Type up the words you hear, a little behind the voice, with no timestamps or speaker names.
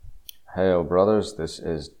Hey, brothers, this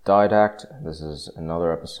is Didact. This is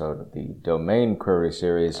another episode of the Domain Query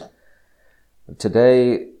series.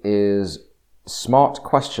 Today is Smart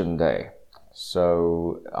Question Day.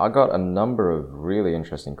 So I got a number of really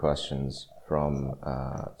interesting questions from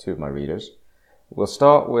two of my readers. We'll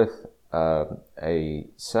start with a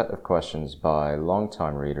set of questions by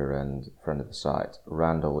longtime reader and friend of the site,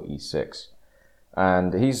 Randall E6.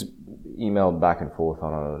 And he's emailed back and forth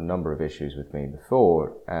on a number of issues with me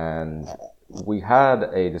before, and we had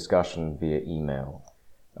a discussion via email,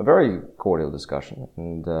 a very cordial discussion,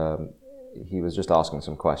 and he was just asking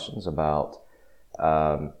some questions about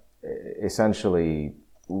essentially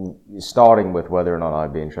starting with whether or not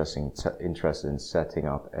I'd be interested in setting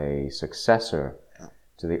up a successor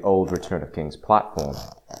to the old Return of Kings platform.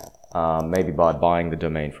 Maybe by buying the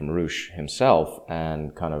domain from Roosh himself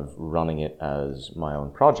and kind of running it as my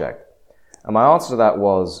own project. And my answer to that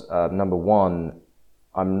was, number one,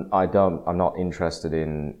 I'm not interested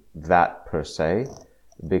in that per se,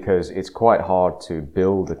 because it's quite hard to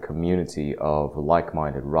build a community of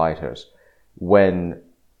like-minded writers when,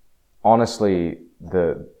 honestly,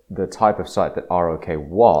 the type of site that ROK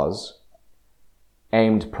was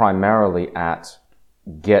aimed primarily at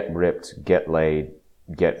get ripped, get laid,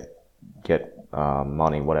 get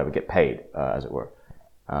money, whatever, get paid, as it were.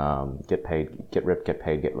 Get paid, get ripped, get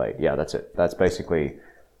paid, get laid. Yeah, that's it. That's basically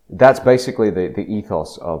the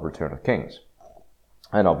ethos of Return of Kings.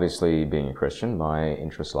 And obviously, being a Christian, my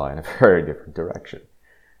interests lie in a very different direction.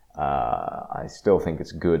 I still think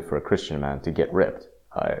it's good for a Christian man to get ripped.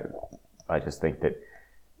 I just think that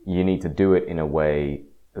you need to do it in a way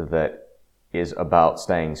that is about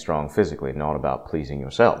staying strong physically, not about pleasing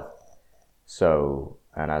yourself. So,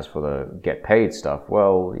 and as for the get paid stuff,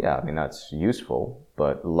 well, yeah, I mean, that's useful,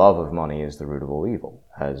 but love of money is the root of all evil,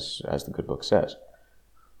 as the good book says.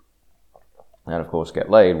 And of course, get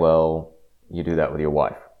laid, well, you do that with your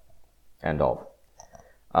wife. End of.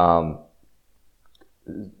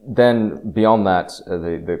 Then beyond that,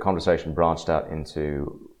 the conversation branched out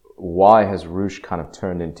into why has Roosh kind of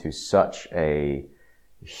turned into such a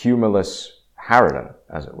humorless harridan,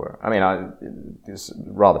 as it were. I mean, it's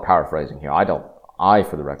rather paraphrasing here. I,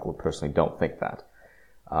 for the record, personally don't think that.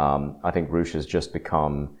 I think Roosh has just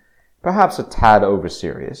become perhaps a tad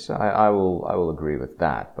over-serious. I will agree with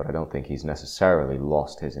that, but I don't think he's necessarily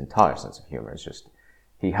lost his entire sense of humor. It's just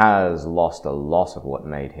he has lost a lot of what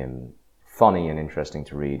made him funny and interesting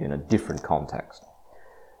to read in a different context.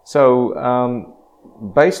 So,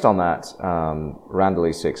 based on that, Randall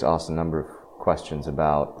E6 asked a number of questions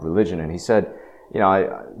about religion, and he said,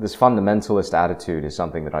 this fundamentalist attitude is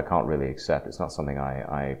something that I can't really accept. It's not something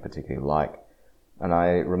I particularly like. And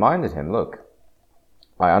I reminded him, look,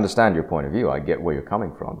 I understand your point of view. I get where you're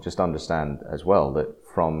coming from. Just understand as well that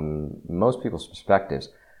from most people's perspectives,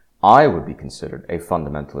 I would be considered a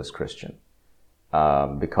fundamentalist Christian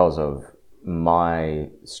because of my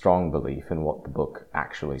strong belief in what the book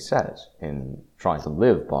actually says, in trying to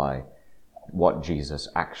live by what Jesus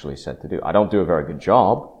actually said to do. I don't do a very good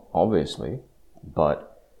job, obviously,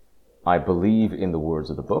 but I believe in the words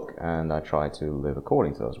of the book, and I try to live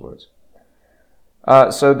according to those words.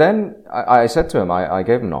 So then I said to him, I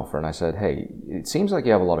gave him an offer, and I said, hey, it seems like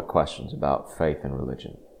you have a lot of questions about faith and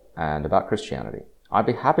religion, and about Christianity. I'd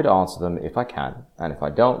be happy to answer them if I can, and if I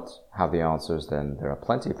don't have the answers, then there are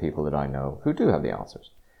plenty of people that I know who do have the answers.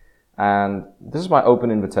 And this is my open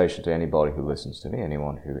invitation to anybody who listens to me,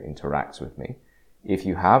 anyone who interacts with me. If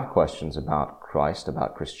you have questions about Christ,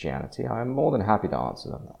 about Christianity, I'm more than happy to answer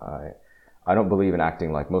them. I don't believe in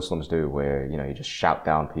acting like Muslims do, where, you just shout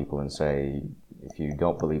down people and say, if you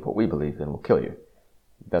don't believe what we believe, then we'll kill you.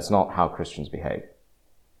 That's not how Christians behave.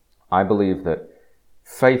 I believe that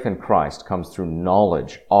faith in Christ comes through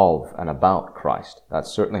knowledge of and about Christ.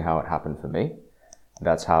 That's certainly how it happened for me.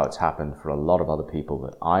 That's how it's happened for a lot of other people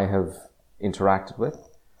that I have interacted with.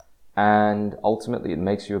 And ultimately, it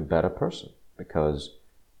makes you a better person, because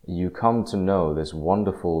you come to know this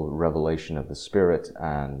wonderful revelation of the Spirit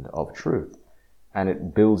and of truth, and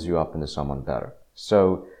it builds you up into someone better.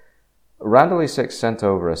 So Randall E6 sent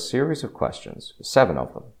over a series of questions, 7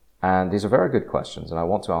 of them, and these are very good questions, and I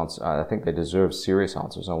want to answer. I think they deserve serious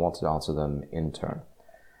answers, and I want to answer them in turn.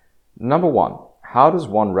 Number 1, how does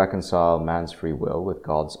one reconcile man's free will with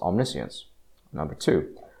God's omniscience? Number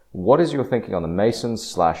 2, what is your thinking on the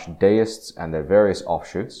Masons/deists and their various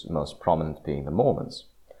offshoots, most prominent being the Mormons?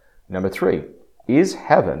 Number 3, is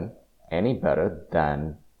heaven any better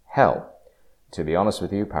than hell? To be honest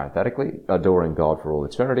with you, parenthetically, adoring God for all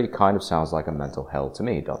eternity kind of sounds like a mental hell to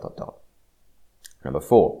me, ... Number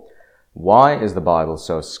 4, why is the Bible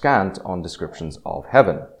so scant on descriptions of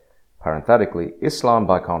heaven? Parenthetically, Islam,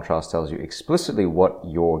 by contrast, tells you explicitly what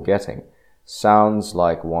you're getting. Sounds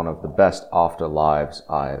like one of the best afterlives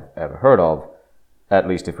I've ever heard of, at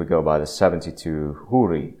least if we go by the 72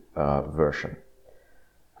 Huri version.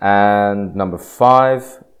 And number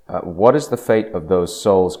 5, what is the fate of those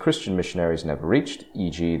souls Christian missionaries never reached,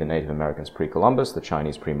 e.g. the Native Americans pre-Columbus, the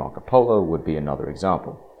Chinese pre-Marco Polo would be another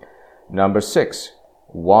example. Number 6,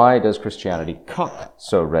 why does Christianity cut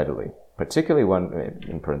so readily, particularly when,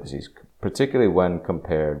 in parentheses, particularly when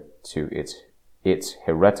compared to its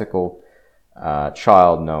heretical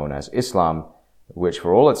child known as Islam, which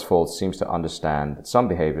for all its faults seems to understand that some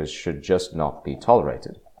behaviors should just not be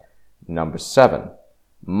tolerated. Number 7,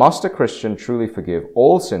 must a Christian truly forgive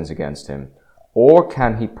all sins against him, or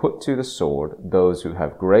can he put to the sword those who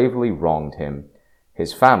have gravely wronged him,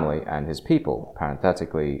 his family, and his people?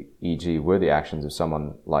 Parenthetically, e.g. were the actions of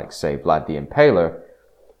someone like, say, Vlad the Impaler,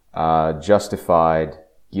 justified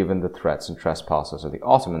given the threats and trespasses of the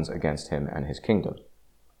Ottomans against him and his kingdom?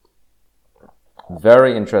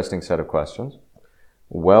 Very interesting set of questions,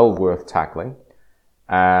 well worth tackling.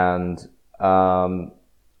 And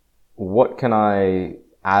what can I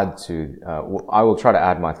add to? I will try to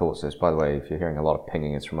add my thoughts to this. By the way, if you're hearing a lot of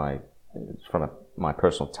pinging, it's from my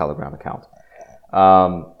personal Telegram account.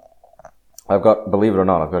 I've got, believe it or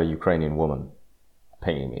not, I've got a Ukrainian woman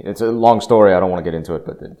pinging me. It's a long story. I don't want to get into it,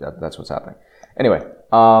 but that's what's happening. Anyway,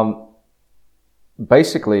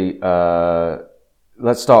 basically,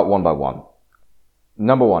 let's start one by one.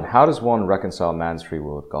 Number 1, how does one reconcile man's free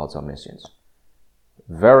will with God's omniscience?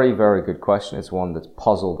 Very, very good question. It's one that's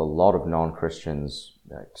puzzled a lot of non-Christians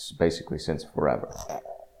basically since forever.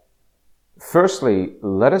 Firstly,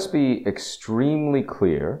 let us be extremely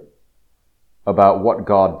clear about what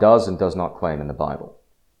God does and does not claim in the Bible.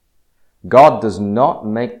 God does not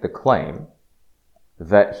make the claim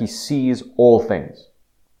that he sees all things.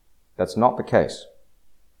 That's not the case.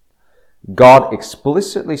 God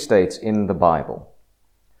explicitly states in the Bible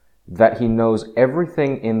that he knows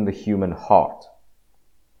everything in the human heart.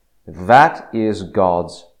 That is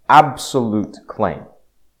God's absolute claim.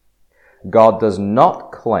 God does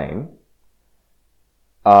not claim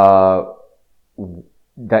that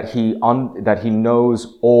he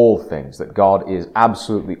knows all things, that God is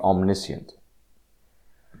absolutely omniscient.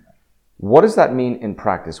 What does that mean in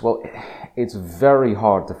practice? Well, it's very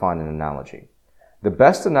hard to find an analogy. The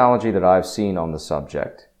best analogy that I've seen on the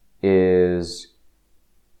subject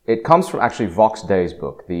it comes from actually Vox Dei's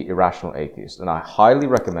book, The Irrational Atheist, and I highly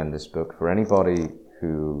recommend this book for anybody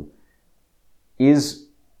who is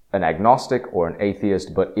an agnostic or an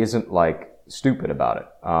atheist but isn't like stupid about it.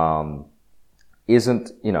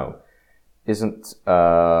 Isn't going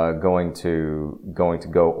to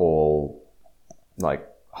go all like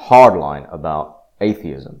hardline about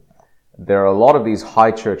atheism. There are a lot of these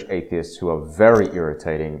high church atheists who are very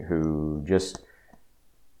irritating, who just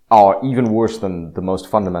are even worse than the most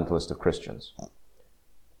fundamentalist of Christians.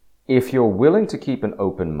 If you're willing to keep an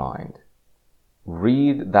open mind,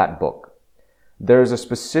 read that book. There's a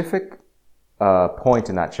specific point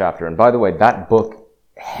in that chapter, and by the way, that book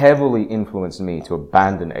heavily influenced me to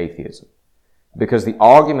abandon atheism, because the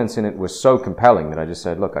arguments in it were so compelling that I just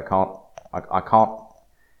said, look, I can't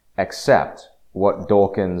accept what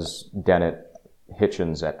Dawkins, Dennett,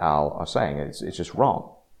 Hitchens et al. Are saying. It's just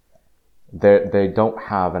wrong. They don't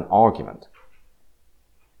have an argument.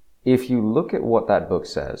 If you look at what that book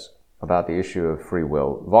says about the issue of free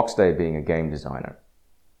will, Vox Dei, being a game designer,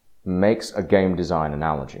 makes a game design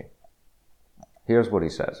analogy. Here's what he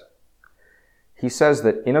says. He says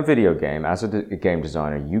that in a video game, as a game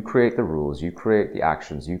designer, you create the rules, you create the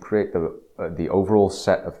actions, you create the overall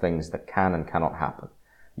set of things that can and cannot happen.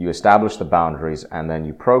 You establish the boundaries, and then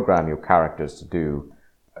you program your characters to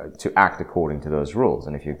act according to those rules.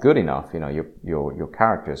 And if you're good enough, your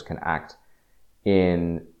characters can act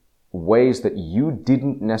in ways that you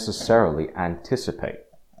didn't necessarily anticipate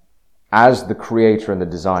as the creator and the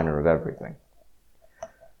designer of everything.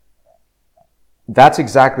 That's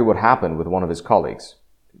exactly what happened with one of his colleagues.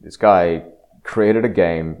 This guy created a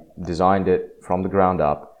game, designed it from the ground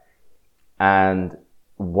up, and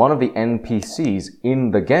one of the NPCs in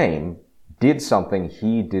the game did something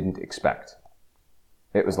he didn't expect.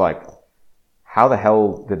 It was like, how the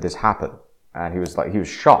hell did this happen? And he was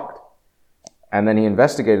shocked. And then he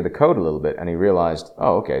investigated the code a little bit, and he realized,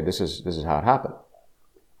 oh, okay, this is how it happened.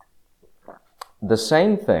 The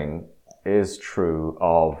same thing is true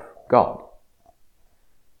of God.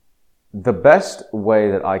 The best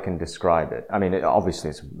way that I can describe it, obviously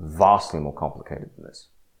it's vastly more complicated than this.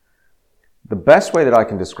 The best way that I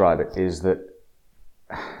can describe it is that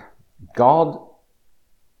God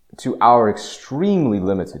to our extremely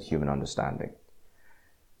limited human understanding,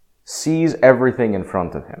 sees everything in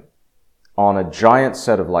front of him on a giant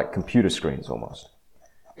set of like computer screens almost.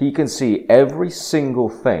 He can see every single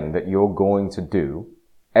thing that you're going to do,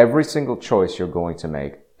 every single choice you're going to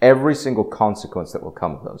make, every single consequence that will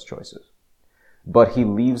come of those choices. But he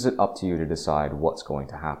leaves it up to you to decide what's going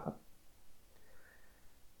to happen.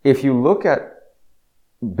 If you look at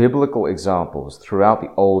biblical examples throughout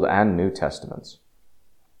the Old and New Testaments,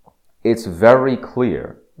 it's very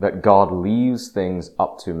clear that God leaves things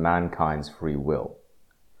up to mankind's free will.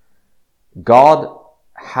 God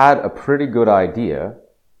had a pretty good idea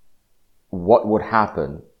what would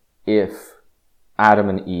happen if Adam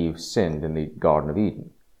and Eve sinned in the Garden of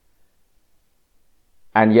Eden.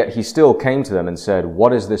 And yet he still came to them and said,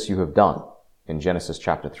 "What is this you have done?" in Genesis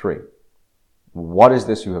chapter 3. What is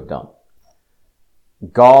this you have done?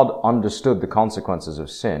 God understood the consequences of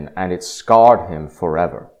sin, and it scarred him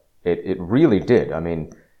forever. It really did. I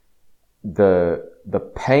mean,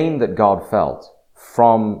 the pain that God felt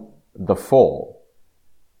from the fall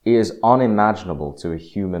is unimaginable to a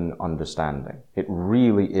human understanding. It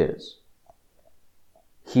really is.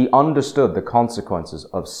 He understood the consequences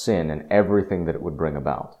of sin and everything that it would bring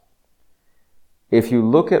about. If you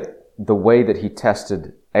look at the way that he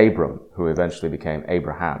tested Abram, who eventually became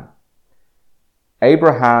Abraham,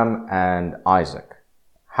 Abraham and Isaac,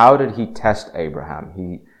 how did he test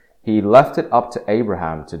Abraham? He left it up to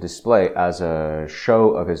Abraham to display as a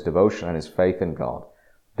show of his devotion and his faith in God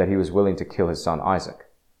that he was willing to kill his son Isaac.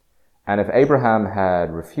 And if Abraham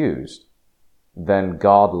had refused, then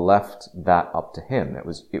God left that up to him.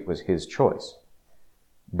 It was his choice.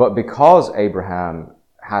 But because Abraham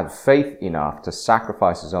had faith enough to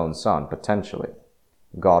sacrifice his own son, potentially,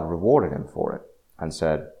 God rewarded him for it and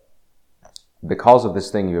said, "Because of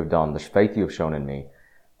this thing you have done, the faith you have shown in me,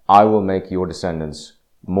 I will make your descendants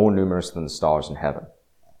more numerous than the stars in heaven."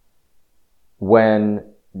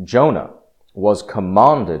 When Jonah was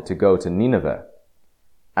commanded to go to Nineveh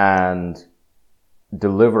and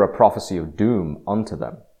deliver a prophecy of doom unto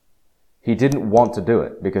them, he didn't want to do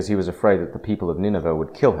it because he was afraid that the people of Nineveh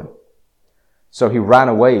would kill him. So he ran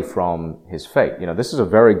away from his fate. You know, this is a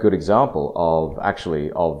very good example of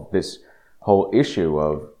this whole issue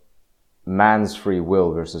of man's free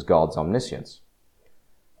will versus God's omniscience.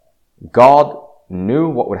 God knew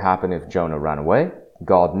what would happen if Jonah ran away.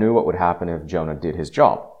 God knew what would happen if Jonah did his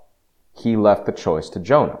job. He left the choice to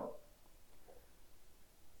Jonah.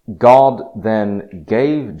 God then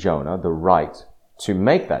gave Jonah the right to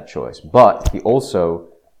make that choice, but he also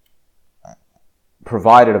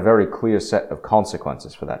provided a very clear set of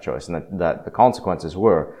consequences for that choice, and that the consequences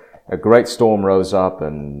were a great storm rose up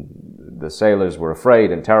and the sailors were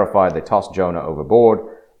afraid and terrified. They tossed Jonah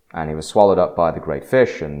overboard and he was swallowed up by the great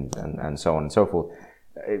fish and so on and so forth.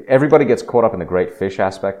 Everybody gets caught up in the great fish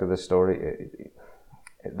aspect of this story.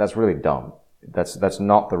 That's really dumb. That's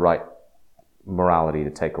not the right morality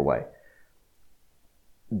to take away.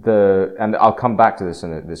 And I'll come back to this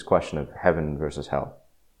in this question of heaven versus hell.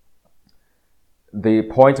 The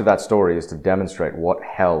point of that story is to demonstrate what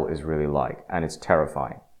hell is really like, and it's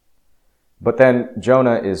terrifying. But then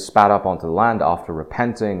Jonah is spat up onto the land after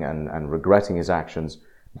repenting and regretting his actions.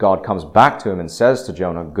 God comes back to him and says to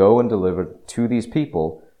Jonah, "Go and deliver to these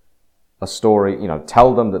people a story,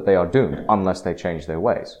 tell them that they are doomed unless they change their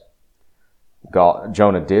ways."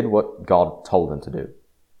 Jonah did what God told him to do.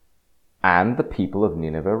 And the people of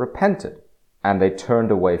Nineveh repented, and they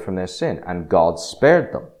turned away from their sin, and God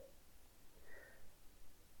spared them.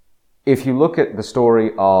 If you look at the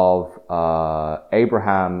story of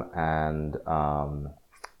Abraham and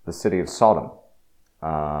the city of Sodom,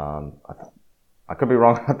 I could be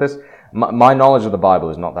wrong about this. My knowledge of the Bible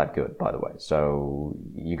is not that good, by the way. So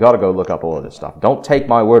you got to go look up all of this stuff. Don't take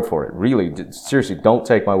my word for it. Really, seriously, don't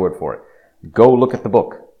take my word for it. Go look at the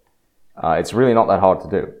book. It's really not that hard to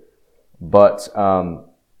do. But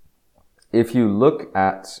if you look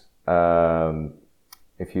at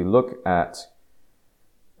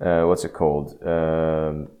what's it called?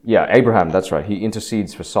 Abraham, that's right. He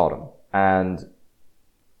intercedes for Sodom. And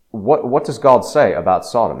what does God say about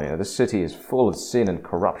Sodom? This city is full of sin and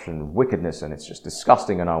corruption and wickedness, and it's just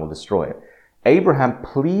disgusting, and I will destroy it. Abraham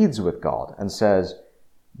pleads with God and says,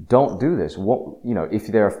 "Don't do this. If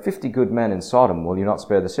there are 50 good men in Sodom, will you not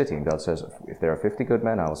spare the city?" And God says, "If there are 50 good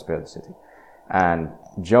men, I will spare the city." And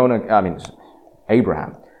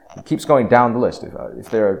Abraham, he keeps going down the list. If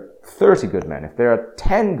there are 30 good men, if there are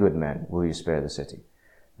 10 good men, will you spare the city?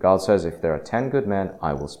 God says, "If there are 10 good men,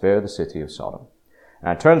 I will spare the city of Sodom."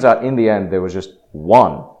 And it turns out in the end, there was just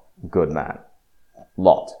one good man,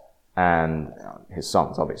 Lot, and his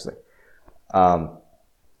sons, obviously.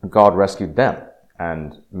 God rescued them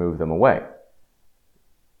and moved them away.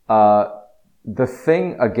 The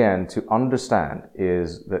thing, again, to understand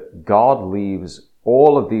is that God leaves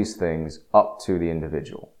all of these things up to the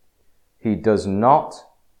individual. He does not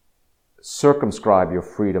circumscribe your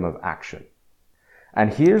freedom of action.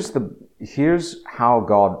 And here's how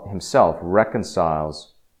God himself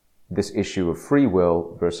reconciles this issue of free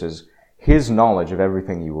will versus his knowledge of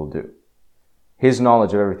everything you will do. His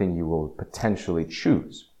knowledge of everything you will potentially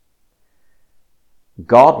choose.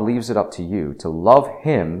 God leaves it up to you to love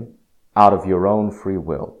him out of your own free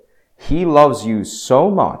will. He loves you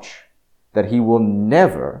so much that he will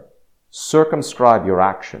never circumscribe your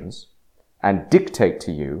actions and dictate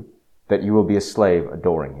to you that you will be a slave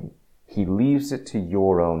adoring him. He leaves it to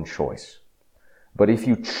your own choice. But if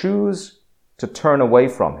you choose to turn away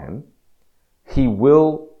from him, he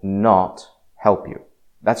will not help you.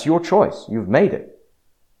 That's your choice. You've made it.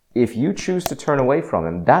 If you choose to turn away from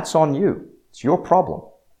him, that's on you. It's your problem.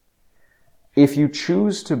 If you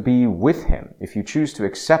choose to be with him, if you choose to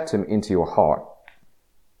accept him into your heart,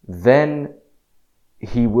 then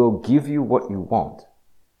he will give you what you want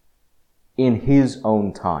in his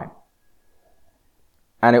own time.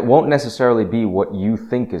 And it won't necessarily be what you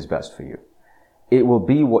think is best for you. It will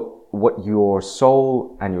be what your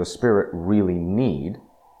soul and your spirit really need,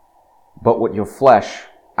 but what your flesh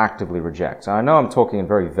actively rejects. And I know I'm talking in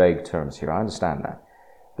very vague terms here. I understand that.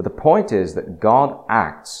 But the point is that God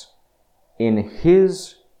acts in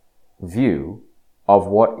his view of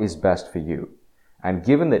what is best for you. And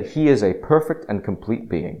given that he is a perfect and complete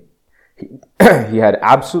being, he had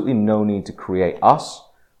absolutely no need to create us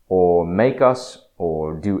or make us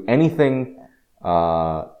or do anything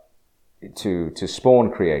to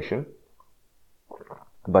spawn creation,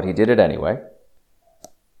 but he did it anyway.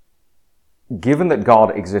 Given that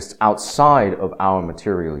God exists outside of our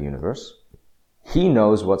material universe, he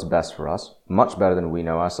knows what's best for us much better than we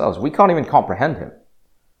know ourselves. We can't even comprehend him.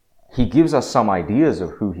 He gives us some ideas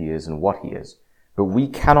of who he is and what he is, but we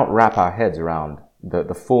cannot wrap our heads around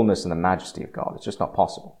the fullness and the majesty of God. It's just not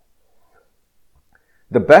possible.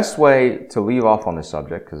 The best way to leave off on this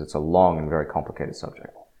subject, because it's a long and very complicated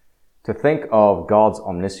subject, to think of God's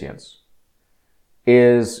omniscience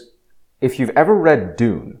is, if you've ever read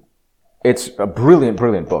Dune, it's a brilliant,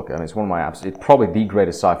 brilliant book. I mean, it's one of my it's probably the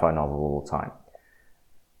greatest sci-fi novel of all time.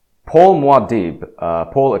 Paul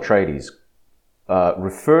Atreides,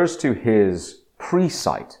 refers to his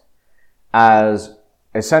pre-sight as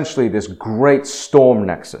essentially this great storm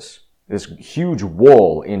nexus, this huge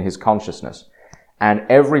wall in his consciousness, and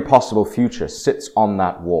every possible future sits on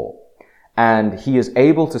that wall. And he is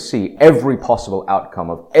able to see every possible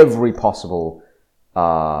outcome of every possible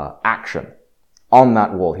action on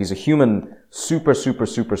that wall. He's a human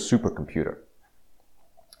supercomputer.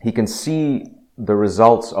 He can see the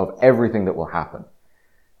results of everything that will happen.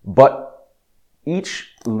 But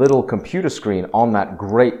each little computer screen on that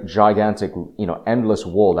great, gigantic, endless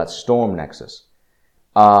wall, that storm nexus,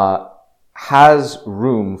 has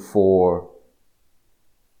room for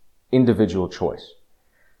individual choice.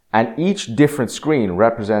 And each different screen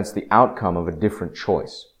represents the outcome of a different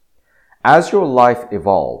choice. As your life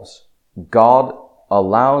evolves, God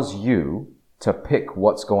allows you to pick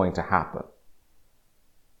what's going to happen.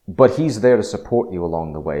 But he's there to support you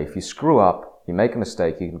along the way. If you screw up, you make a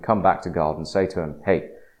mistake, you can come back to God and say to him, hey,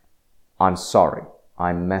 I'm sorry,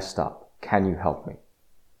 I messed up. Can you help me?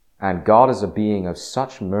 And God is a being of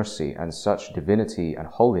such mercy and such divinity and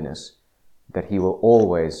holiness that he will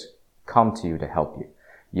always come to you to help you.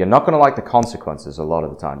 You're not going to like the consequences a lot of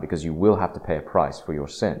the time because you will have to pay a price for your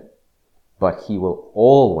sin. But he will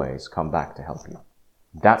always come back to help you.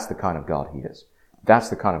 That's the kind of God he is. That's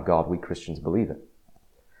the kind of God we Christians believe in.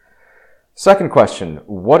 Second question,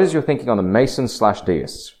 what is your thinking on the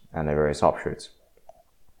Masons/deists and their various offshoots?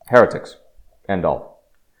 Heretics. End of.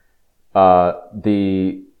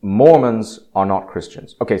 The Mormons are not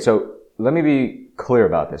Christians. Okay, so let me be clear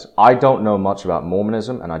about this. I don't know much about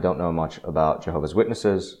Mormonism, and I don't know much about Jehovah's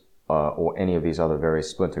Witnesses or any of these other various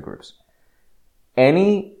splinter groups.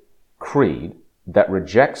 Any creed that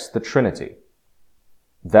rejects the Trinity,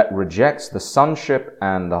 that rejects the sonship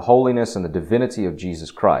and the holiness and the divinity of Jesus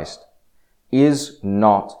Christ, is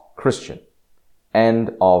not Christian.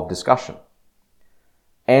 End of discussion.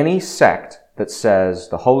 Any sect that says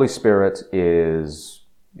the Holy Spirit is,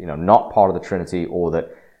 not part of the Trinity, or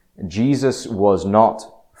that Jesus was not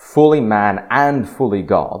fully man and fully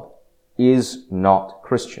God, is not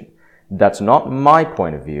Christian. That's not my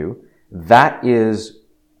point of view. That is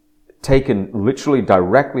taken literally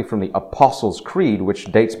directly from the Apostles' Creed,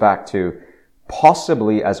 which dates back to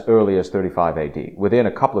possibly as early as 35 AD, within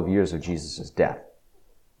a couple of years of Jesus' death.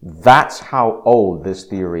 That's how old this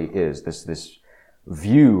theory is, this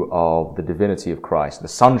view of the divinity of Christ, the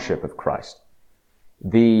sonship of Christ.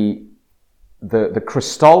 The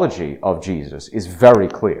Christology of Jesus is very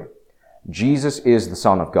clear. Jesus is the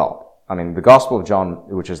Son of God. I mean, the Gospel of John,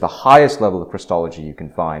 which is the highest level of Christology you can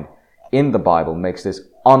find in the Bible, makes this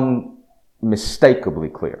unmistakably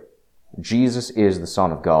clear. Jesus is the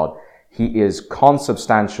Son of God. He is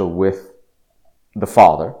consubstantial with the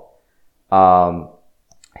Father.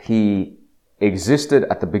 He existed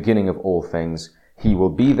at the beginning of all things. He will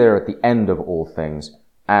be there at the end of all things.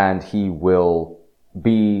 And he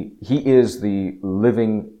is the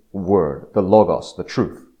living Word, the Logos, the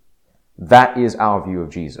truth. That is our view of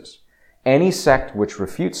Jesus. Any sect which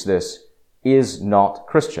refutes this is not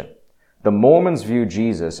Christian. The Mormons view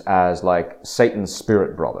Jesus as like Satan's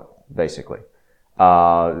spirit brother, basically.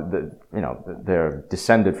 They're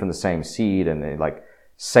descended from the same seed, and they like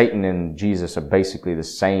Satan and Jesus are basically the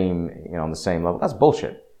same, on the same level. That's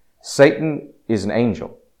bullshit. Satan is an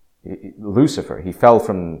angel. Lucifer, he fell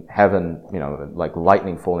from heaven, like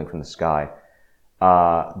lightning falling from the sky.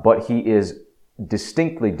 But he is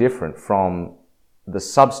distinctly different from the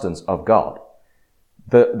substance of God.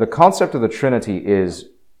 The concept of the Trinity is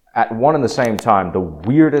at one and the same time the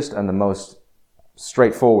weirdest and the most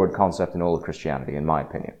straightforward concept in all of Christianity, in my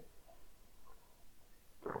opinion.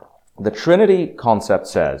 The Trinity concept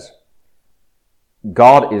says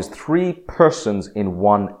God is three persons in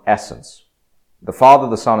one essence. The Father,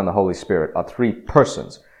 the Son, and the Holy Spirit are three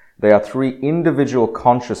persons. They are three individual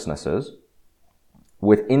consciousnesses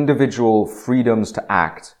with individual freedoms to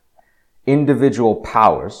act, individual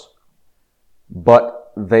powers,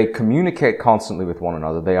 but they communicate constantly with one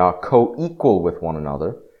another. They are co-equal with one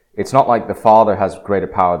another. It's not like the Father has greater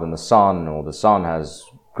power than the Son, or the Son has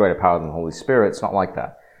greater power than the Holy Spirit. It's not like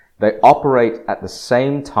that. They operate at the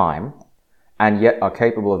same time and yet are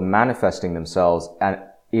capable of manifesting themselves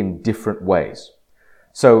in different ways.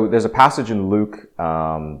 So there's a passage in Luke,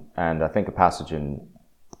 and I think a passage in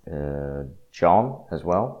John as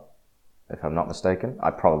well, if I'm not mistaken.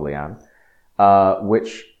 I probably am.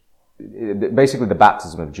 Which basically the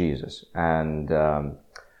baptism of Jesus. And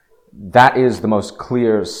that is the most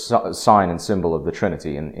clear sign and symbol of the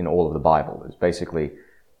Trinity in all of the Bible. It's basically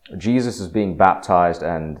Jesus is being baptized,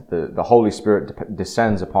 and the Holy Spirit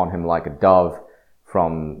descends upon him like a dove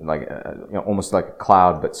from almost like a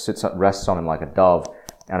cloud, but rests on him like a dove,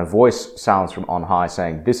 and a voice sounds from on high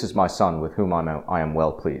saying, "This is my Son with whom I am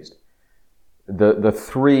well pleased." The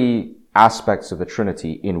three aspects of the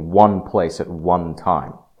Trinity in one place at one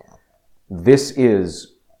time. This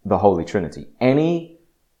is the Holy Trinity. Any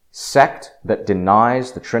sect that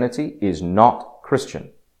denies the Trinity is not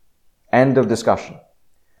Christian. End of discussion.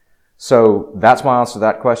 So that's my answer to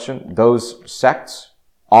that question. Those sects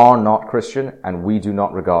are not Christian, and we do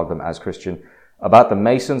not regard them as Christian. About the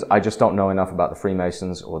Masons, I just don't know enough about the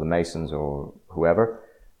Freemasons or the Masons or whoever.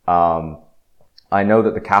 I know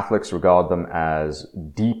that the Catholics regard them as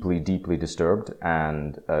deeply, deeply disturbed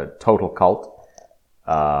and a total cult.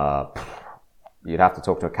 You'd have to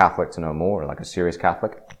talk to a Catholic to know more, like a serious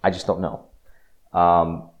Catholic. I just don't know.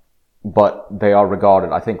 But they are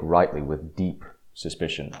regarded, I think, rightly with deep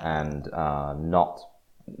suspicion and not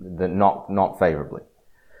favorably.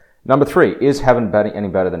 Number 3, is heaven any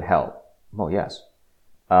better than hell? Well, yes.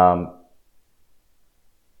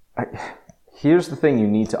 Here's the thing you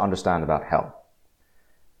need to understand about hell.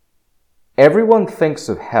 Everyone thinks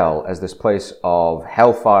of hell as this place of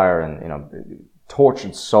hellfire and,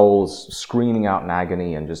 tortured souls screaming out in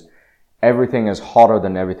agony, and just everything is hotter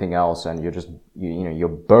than everything else, and you're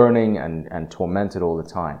burning and tormented all the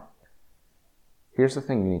time. Here's the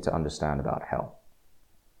thing you need to understand about hell.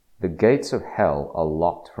 The gates of hell are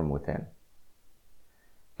locked from within.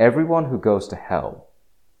 Everyone who goes to hell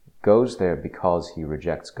goes there because he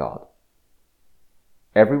rejects God.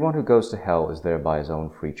 Everyone who goes to hell is there by his own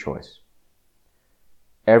free choice.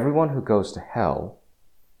 Everyone who goes to hell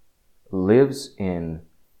lives in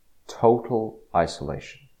total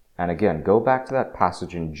isolation. And again, go back to that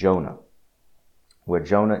passage in Jonah, where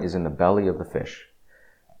Jonah is in the belly of the fish.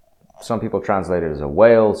 Some people translate it as a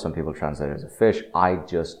whale, some people translate it as a fish. I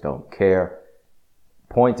just don't care.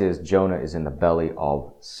 Point is, Jonah is in the belly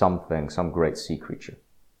of something, some great sea creature.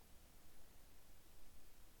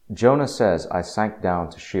 Jonah says, "I sank down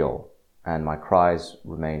to Sheol, and my cries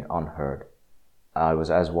remained unheard. I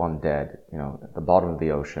was as one dead, at the bottom of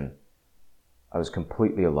the ocean. I was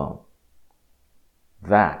completely alone."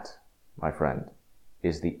 That, my friend,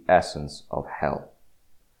 is the essence of hell.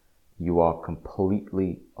 You are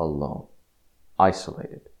completely alone,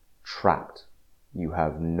 isolated, trapped. You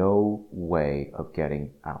have no way of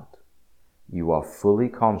getting out. You are fully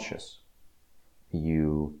conscious.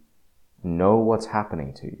 You know what's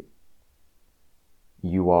happening to you.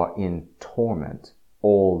 You are in torment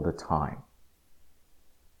all the time.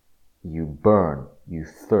 You burn, you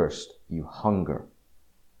thirst, you hunger.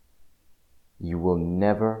 You will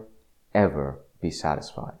never, ever be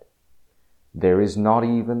satisfied. There is not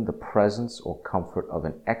even the presence or comfort of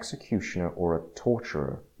an executioner or a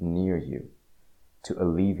torturer near you to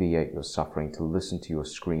alleviate your suffering, to listen to your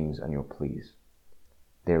screams and your pleas.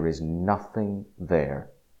 There is nothing there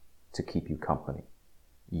to keep you company.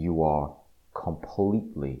 You are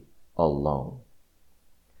completely alone.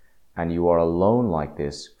 And you are alone like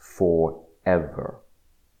this forever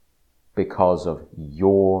because of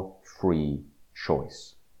your free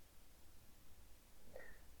choice.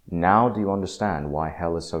 Now do you understand why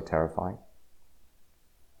hell is so terrifying?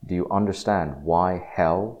 Do you understand why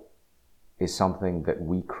hell is something that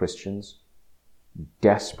we Christians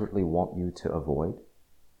desperately want you to avoid?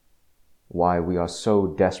 Why we are so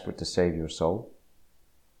desperate to save your soul?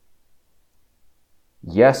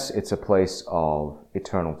 Yes, it's a place of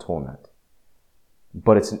eternal torment,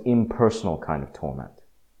 but it's an impersonal kind of torment.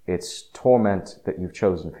 It's torment that you've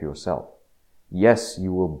chosen for yourself. Yes,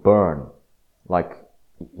 you will burn like,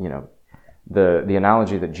 the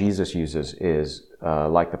analogy that Jesus uses is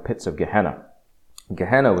like the pits of Gehenna.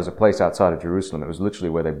 Gehenna was a place outside of Jerusalem. It was literally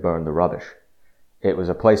where they burned the rubbish. It was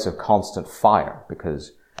a place of constant fire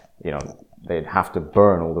because, they'd have to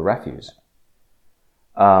burn all the refuse.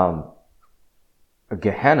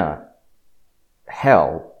 Gehenna,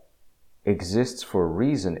 hell, exists for a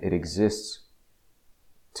reason. It exists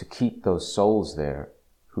to keep those souls there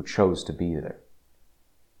who chose to be there.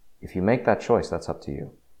 If you make that choice, that's up to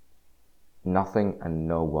you. Nothing and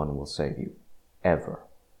no one will save you, ever.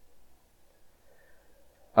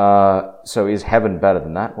 So is heaven better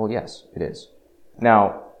than that? Well, yes, it is.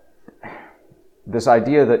 Now, this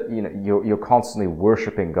idea that you're constantly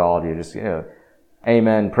worshiping God, you're just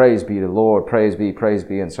amen, praise be the Lord, praise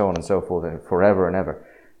be, and so on and so forth, and forever and ever.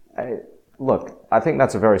 Look, I think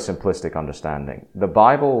that's a very simplistic understanding. The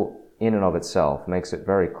Bible, in and of itself, makes it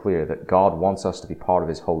very clear that God wants us to be part of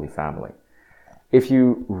His holy family. If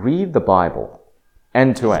you read the Bible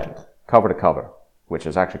end to end, cover to cover, which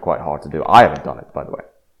is actually quite hard to do. I haven't done it, by the way.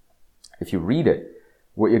 If you read it,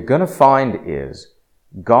 what you're going to find is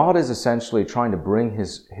God is essentially trying to bring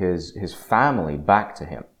his family back to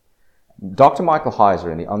Him. Dr. Michael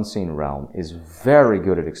Heiser in The Unseen Realm is very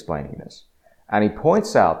good at explaining this. And he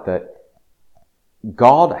points out that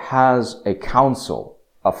God has a council,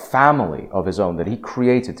 a family of His own that He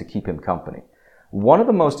created to keep Him company. One of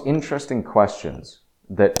the most interesting questions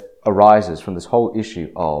that arises from this whole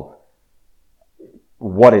issue of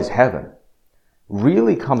what is heaven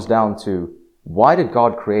really comes down to, why did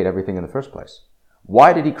God create everything in the first place?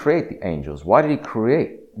 Why did He create the angels? Why did He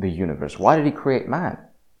create the universe? Why did He create man?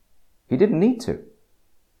 He didn't need to.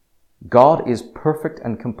 God is perfect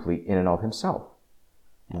and complete in and of Himself.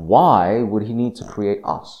 Why would He need to create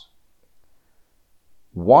us?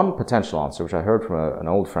 One potential answer, which I heard from an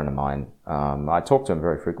old friend of mine, I talk to him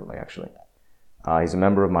very frequently, actually. He's a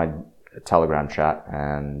member of my Telegram chat,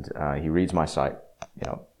 and he reads my site,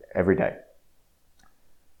 every day.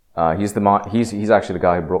 He's actually the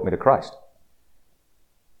guy who brought me to Christ.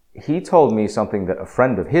 He told me something that a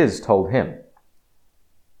friend of his told him.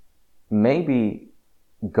 Maybe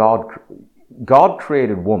God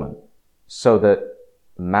created woman so that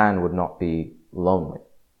man would not be lonely.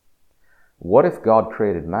 What if God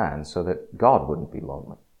created man so that God wouldn't be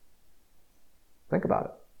lonely? Think about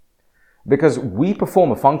it. Because we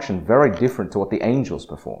perform a function very different to what the angels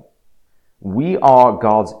perform. We are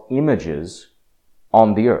God's images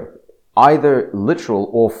on the earth, either literal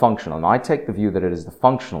or functional. And I take the view that it is the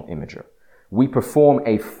functional imager. We perform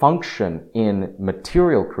a function in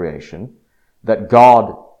material creation that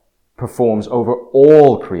God performs over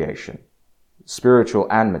all creation, spiritual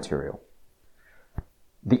and material.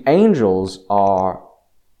 The angels are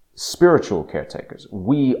spiritual caretakers.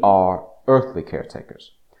 We are earthly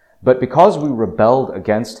caretakers. But because we rebelled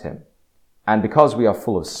against Him, and because we are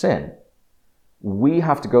full of sin, we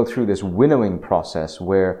have to go through this winnowing process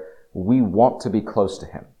where we want to be close to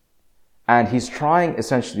Him. And He's trying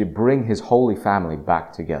essentially to bring His holy family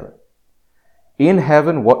back together. In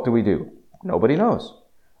heaven, what do? Nobody knows.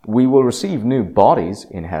 We will receive new bodies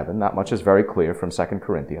in heaven. That much is very clear from 2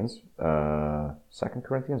 Corinthians. 2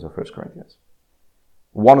 Corinthians or 1 Corinthians?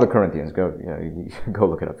 One of the Corinthians. Go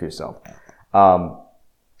look it up for yourself.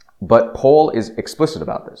 But Paul is explicit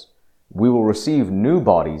about this. We will receive new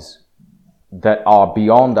bodies that are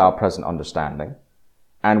beyond our present understanding,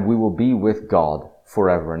 and we will be with God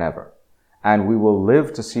forever and ever. and we will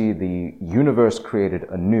live to see the universe created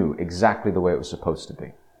anew, exactly the way it was supposed to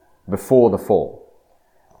be, before the fall.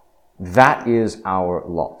 That is our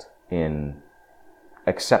lot in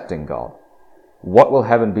accepting God. What will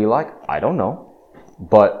heaven be like? I don't know.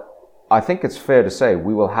 But I think it's fair to say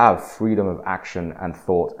we will have freedom of action and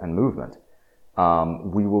thought and movement.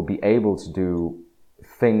 We will be able to do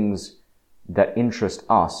things that interest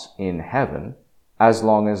us in heaven as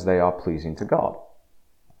long as they are pleasing to God.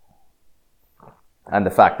 And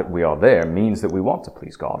the fact that we are there means that we want to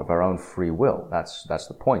please God of our own free will. That's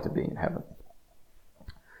the point of being in heaven.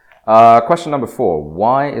 Question number 4.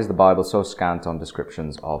 Why is the Bible so scant on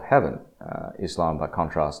descriptions of heaven? Islam, by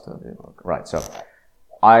contrast. Right, so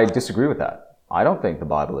I disagree with that. I don't think the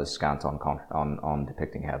Bible is scant on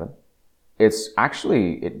depicting heaven.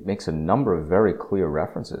 It makes a number of very clear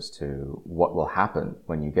references to what will happen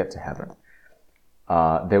when you get to heaven.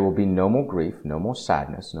 There will be no more grief, no more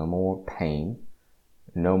sadness, no more pain,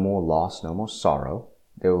 no more loss, no more sorrow.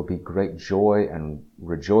 There will be great joy and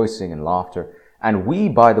rejoicing and laughter. And we,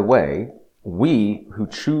 by the way, we who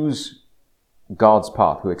choose God's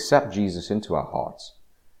path, who accept Jesus into our hearts,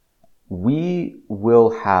 we will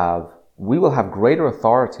have greater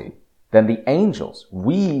authority than the angels.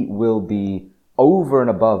 We will be over and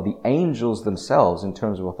above the angels themselves in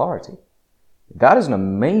terms of authority. That is an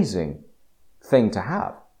amazing thing to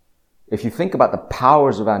have. If you think about the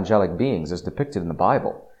powers of angelic beings as depicted in the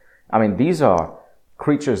Bible, I mean, these are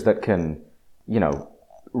creatures that can,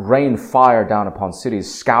 rain fire down upon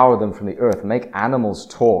cities, scour them from the earth, make animals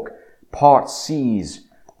talk, part seas,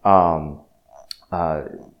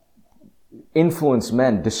 influence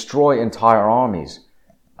men, destroy entire armies.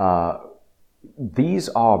 These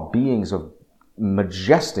are beings of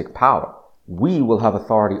majestic power. We will have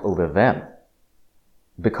authority over them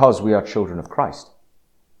because we are children of Christ.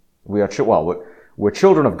 We're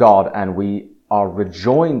children of God, and we are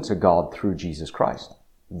rejoined to God through Jesus Christ.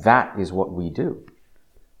 That is what we do.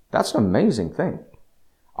 That's an amazing thing.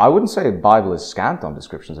 I wouldn't say the Bible is scant on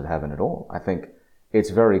descriptions of heaven at all. I think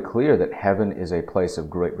it's very clear that heaven is a place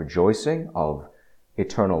of great rejoicing, of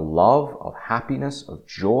eternal love, of happiness, of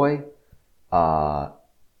joy.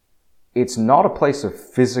 It's not a place of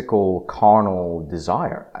physical, carnal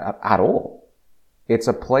desire at all. It's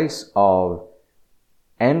a place of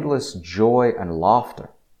endless joy and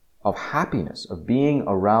laughter, of happiness, of being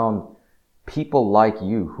around people like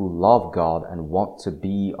you who love God and want to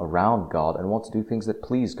be around God and want to do things that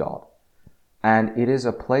please God. And it is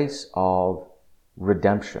a place of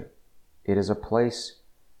redemption. It is a place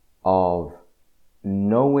of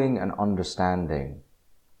knowing and understanding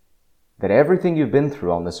that everything you've been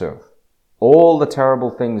through on this earth, all the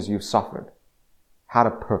terrible things you've suffered, had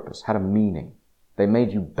a purpose, had a meaning. They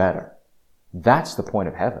made you better. That's the point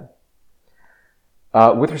of heaven.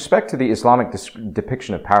 With respect to the Islamic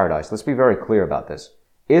depiction of paradise, let's be very clear about this.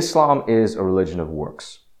 Islam is a religion of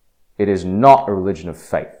works. It is not a religion of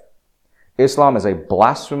faith. Islam is a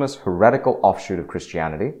blasphemous, heretical offshoot of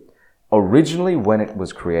Christianity. Originally, when it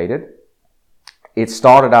was created, it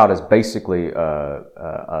started out as basically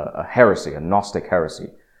a heresy, a Gnostic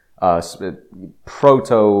heresy,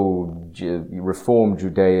 proto-Reform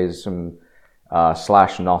Judaism /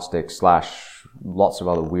 Gnostic / lots of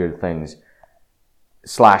other weird things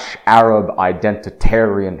 / Arab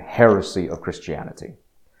identitarian heresy of Christianity.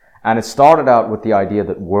 And it started out with the idea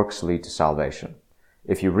that works lead to salvation.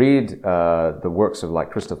 If you read the works of like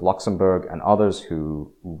Christoph Luxemburg and others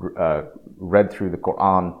who read through the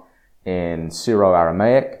Quran in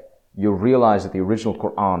Syro-Aramaic, you'll realize that the original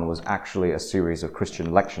Quran was actually a series of Christian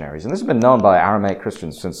lectionaries. And this has been known by Aramaic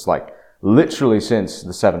Christians since literally since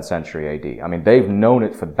the 7th century AD. I mean, they've known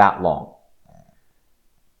it for that long.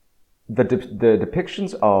 The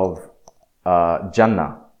depictions of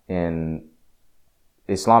Jannah in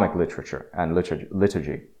Islamic literature and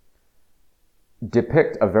liturgy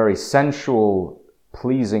depict a very sensual,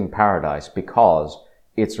 pleasing paradise because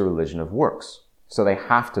it's a religion of works. So they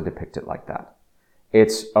have to depict it like that.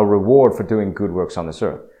 It's a reward for doing good works on this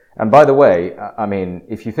earth. And by the way, I mean,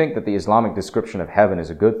 if you think that the Islamic description of heaven is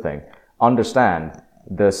a good thing, understand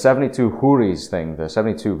the 72 huris thing, the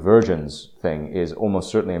 72 virgins thing, is almost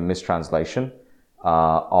certainly a mistranslation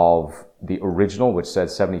of the original, which said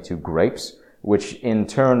 72 grapes, which in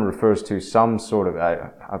turn refers to some sort of,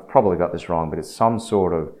 I've probably got this wrong, but it's some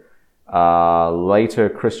sort of later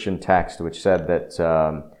Christian text which said that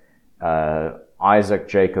Isaac,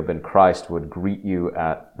 Jacob, and Christ would greet you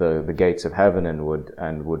at the gates of heaven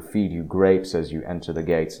and would feed you grapes as you enter the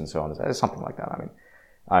gates and so on. It's something like that. I mean,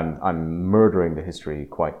 I'm murdering the history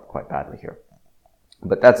quite badly here,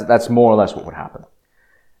 but that's more or less what would happen.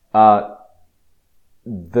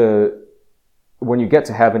 The when you get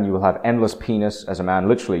to heaven, you will have endless penis as a man.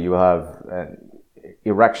 Literally, you will have an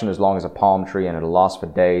erection as long as a palm tree, and it'll last for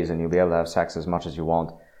days, and you'll be able to have sex as much as you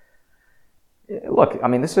want. Look, I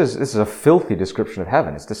mean, this is a filthy description of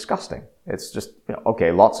heaven. It's disgusting. It's just,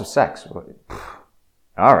 okay, lots of sex.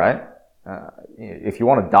 All right. If you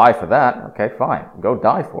want to die for that, okay, fine. Go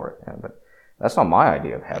die for it. Yeah, but that's not my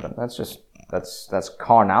idea of heaven. That's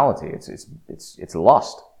carnality. It's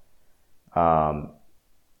lust.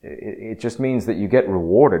 It just means that you get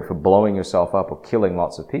rewarded for blowing yourself up or killing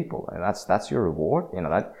lots of people, and that's your reward.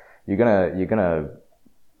 That you're gonna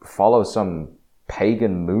follow some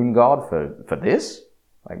pagan moon god for this?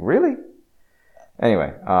 Like, really?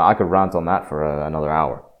 Anyway, I could rant on that for another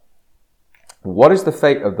hour. What is the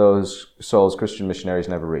fate of those souls Christian missionaries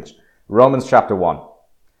never reached? Romans chapter 1.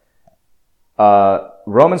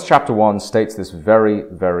 Romans chapter 1 states this very,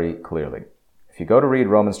 very clearly. If you go to read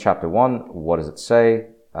Romans chapter 1, what does it say?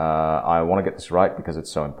 I want to get this right because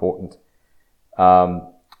it's so important.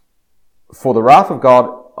 For the wrath of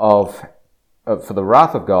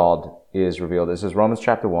God is revealed. This is Romans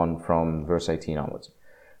chapter 1 from verse 18 onwards.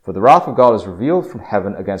 For the wrath of God is revealed from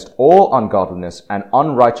heaven against all ungodliness and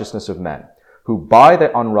unrighteousness of men, who by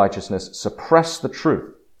their unrighteousness suppress the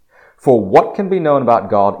truth. For what can be known about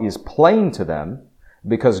God is plain to them,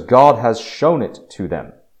 because God has shown it to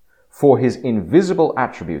them. For his invisible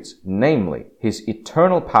attributes, namely his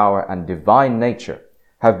eternal power and divine nature,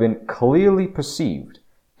 have been clearly perceived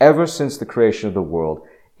ever since the creation of the world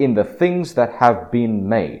in the things that have been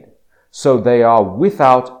made, so they are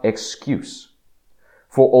without excuse.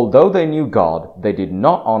 For although they knew God, they did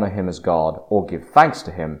not honor him as God or give thanks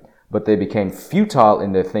to him, but they became futile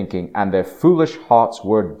in their thinking, and their foolish hearts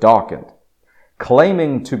were darkened.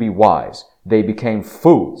 Claiming to be wise, they became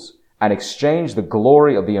fools, and exchanged the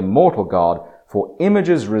glory of the immortal God for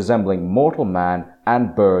images resembling mortal man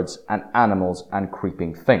and birds and animals and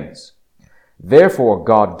creeping things. Therefore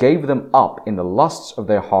God gave them up in the lusts of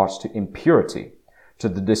their hearts to impurity, to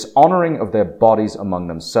the dishonoring of their bodies among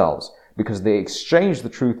themselves, because they exchanged the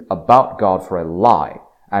truth about God for a lie,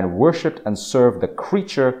 and worshipped and served the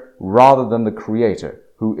creature rather than the Creator,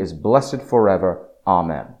 who is blessed forever.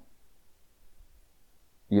 Amen.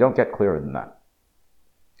 You don't get clearer than that.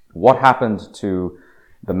 What happened to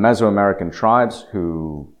the Mesoamerican tribes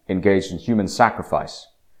who engaged in human sacrifice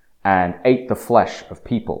and ate the flesh of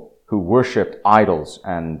people, who worshipped idols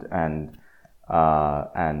and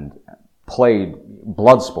played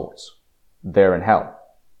blood sports? They're in hell.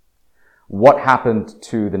 What happened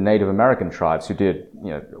to the Native American tribes who did,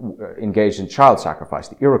 engaged in child sacrifice?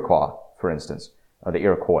 The Iroquois, for instance, or the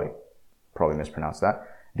Iroquois, probably mispronounced that.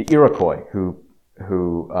 The Iroquois who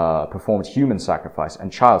performed human sacrifice and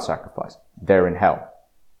child sacrifice, they're in hell.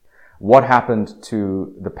 What happened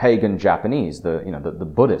to the pagan Japanese,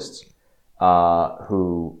 the Buddhists,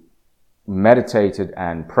 who meditated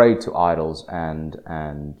and prayed to idols and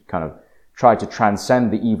kind of tried to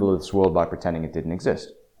transcend the evil of this world by pretending it didn't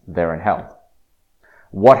exist? They're in hell.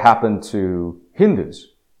 What happened to Hindus?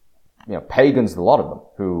 Pagans, a lot of them,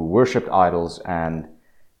 who worshipped idols and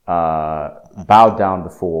bowed down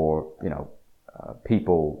before,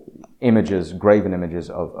 people, images, graven images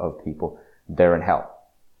of people. They're in hell.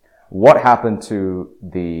 What happened to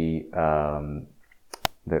the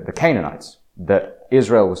Canaanites that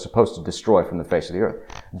Israel was supposed to destroy from the face of the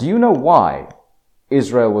earth? Do you know why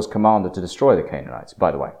Israel was commanded to destroy the Canaanites, by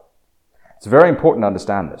the way? It's very important to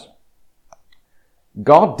understand this.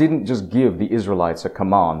 God didn't just give the Israelites a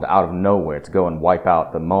command out of nowhere to go and wipe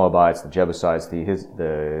out the Moabites, the Jebusites,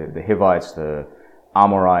 the Hivites, the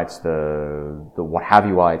Amorites, the what have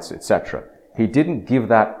youites, etc. He didn't give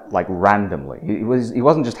that like randomly. He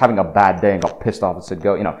wasn't just having a bad day and got pissed off and said,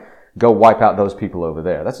 go wipe out those people over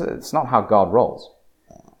there. It's not how God rolls.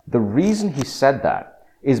 The reason he said that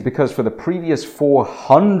is because for the previous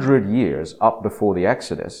 400 years up before the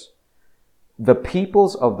Exodus, the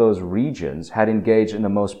peoples of those regions had engaged in the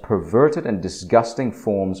most perverted and disgusting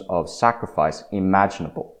forms of sacrifice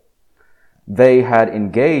imaginable. They had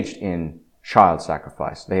engaged in child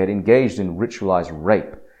sacrifice. They had engaged in ritualized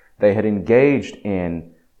rape. They had engaged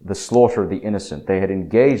in the slaughter of the innocent. They had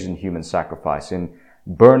engaged in human sacrifice, in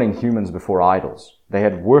burning humans before idols. They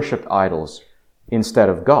had worshipped idols instead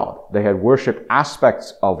of God. They had worshipped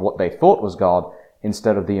aspects of what they thought was God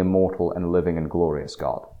instead of the immortal and living and glorious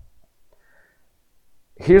God.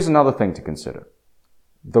 Here's another thing to consider.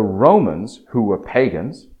 The Romans, who were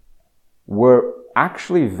pagans, were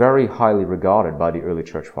actually very highly regarded by the early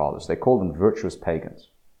church fathers. They called them virtuous pagans.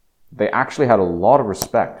 They actually had a lot of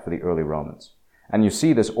respect for the early Romans. And you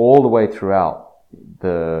see this all the way throughout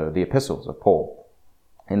the epistles of Paul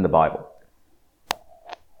in the Bible.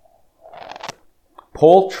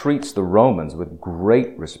 Paul treats the Romans with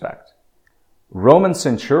great respect. Roman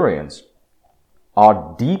centurions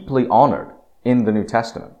are deeply honored in the New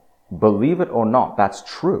Testament. Believe it or not, that's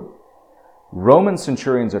true. Roman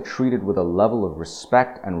centurions are treated with a level of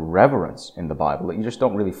respect and reverence in the Bible that you just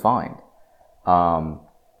don't really find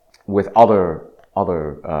with other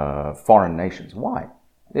foreign nations. Why?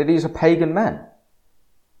 These are pagan men,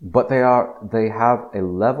 but they have a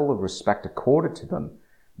level of respect accorded to them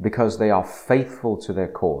because they are faithful to their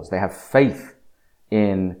cause. They have faith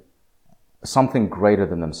in something greater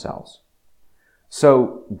than themselves.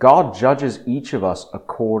 So God judges each of us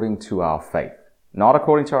according to our faith, not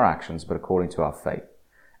according to our actions, but according to our faith.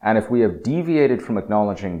 And if we have deviated from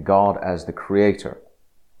acknowledging God as the Creator,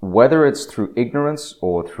 whether it's through ignorance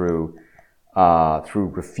or through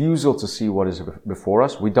refusal to see what is before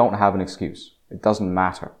us, we don't have an excuse. It doesn't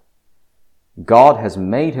matter. God has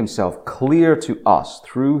made himself clear to us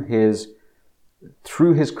through his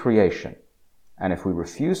creation. And if we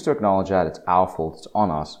refuse to acknowledge that, it's our fault, it's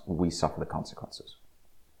on us, we suffer the consequences.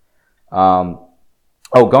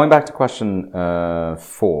 Going back to question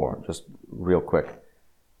 4, just real quick.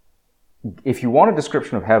 If you want a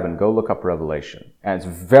description of heaven, go look up Revelation. And it's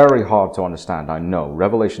very hard to understand, I know.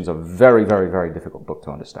 Revelation's a very, very, very difficult book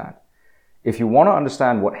to understand. If you want to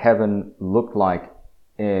understand what heaven looked like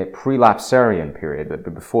in a pre-lapsarian period,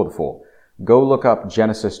 before the fall, go look up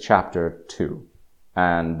Genesis chapter 2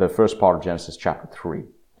 and the first part of Genesis chapter 3,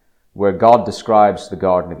 where God describes the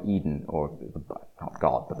Garden of Eden, or not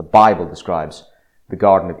God, but the Bible describes the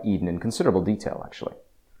Garden of Eden in considerable detail, actually.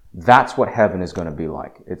 That's what heaven is going to be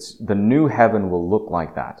like. The new heaven will look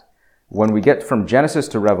like that. When we get from Genesis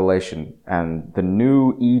to Revelation and the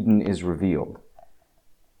new Eden is revealed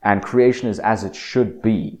and creation is as it should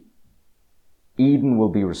be, Eden will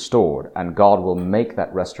be restored and God will make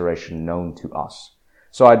that restoration known to us.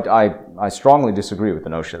 So I strongly disagree with the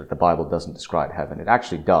notion that the Bible doesn't describe heaven. It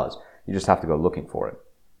actually does. You just have to go looking for it.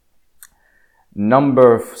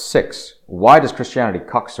 Number 6. Why does Christianity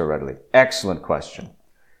cuck so readily? Excellent question.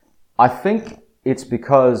 I think it's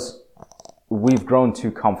because we've grown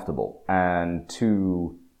too comfortable and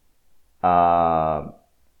too comfortable,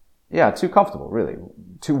 really.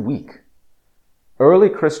 Too weak. Early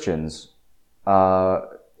Christians,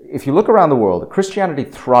 if you look around the world, Christianity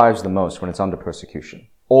thrives the most when it's under persecution.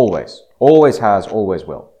 Always. Always has, always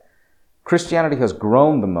will. Christianity has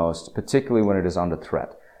grown the most, particularly when it is under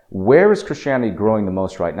threat. Where is Christianity growing the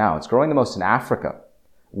most right now? It's growing the most in Africa,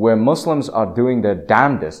 where Muslims are doing their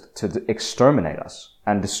damnedest to exterminate us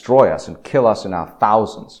and destroy us and kill us in our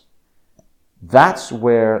thousands. That's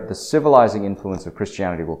where the civilizing influence of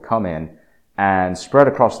Christianity will come in and spread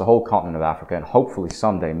across the whole continent of Africa, and hopefully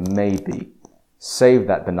someday, maybe, save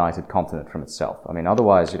that benighted continent from itself. I mean,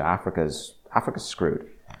 otherwise, Africa's screwed.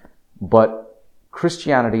 But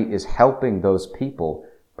Christianity is helping those people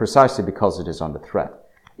precisely because it is under threat.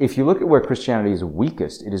 If you look at where Christianity is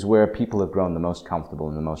weakest, it is where people have grown the most comfortable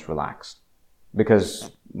and the most relaxed, because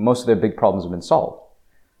most of their big problems have been solved.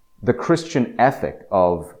 The Christian ethic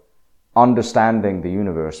of understanding the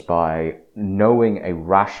universe by knowing a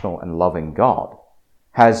rational and loving God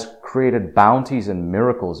has created bounties and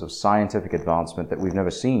miracles of scientific advancement that we've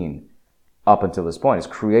never seen up until this point. It's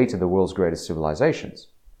created the world's greatest civilizations.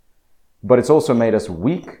 But it's also made us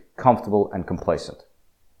weak, comfortable, and complacent.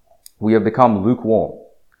 We have become lukewarm.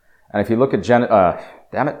 And if you look at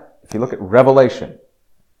if you look at Revelation,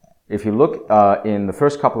 if you look in the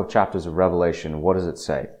first couple of chapters of Revelation, what does it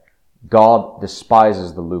say? God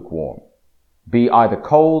despises the lukewarm. Be either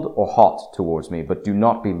cold or hot towards me, but do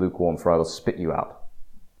not be lukewarm, for I will spit you out.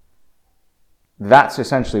 That's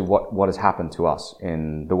essentially what has happened to us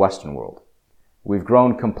in the Western world. We've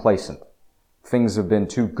grown complacent. Things have been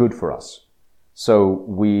too good for us. So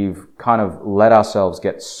we've kind of let ourselves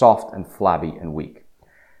get soft and flabby and weak.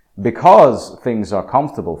 Because things are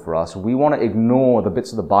comfortable for us, we want to ignore the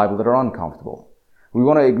bits of the Bible that are uncomfortable. We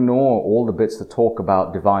want to ignore all the bits that talk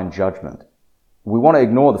about divine judgment. We want to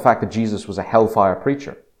ignore the fact that Jesus was a hellfire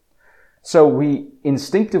preacher. So we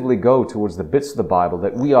instinctively go towards the bits of the Bible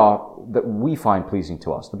that we find pleasing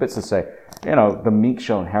to us. The bits that say, the meek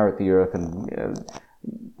shall inherit the earth, and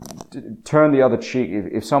turn the other cheek.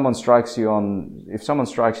 If someone strikes you,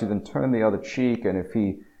 then turn the other cheek. And if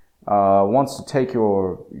he wants to take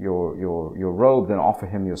your robe, then offer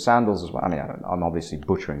him your sandals as well. I mean, I'm obviously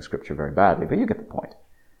butchering scripture very badly, but you get the point.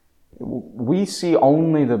 We see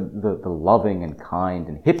only the loving and kind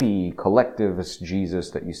and hippie collectivist Jesus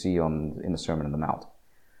that you see in the Sermon on the Mount.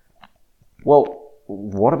 Well,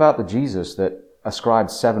 what about the Jesus that ascribed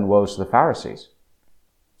 7 woes to the Pharisees?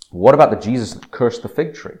 What about the Jesus that cursed the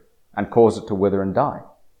fig tree and caused it to wither and die?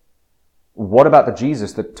 What about the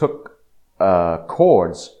Jesus that took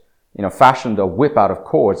cords, fashioned a whip out of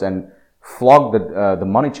cords and flogged the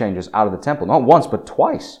money changers out of the temple? Not once, but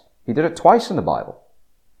twice. He did it twice in the Bible.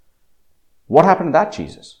 What happened to that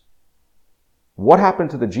Jesus? What happened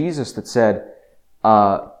to the Jesus that said,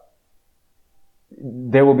 there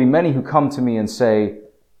will be many who come to me and say,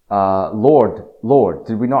 Lord, Lord,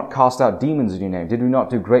 did we not cast out demons in your name? Did we not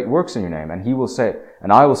do great works in your name? And he will say,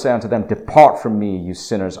 and I will say unto them, depart from me, you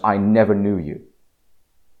sinners, I never knew you.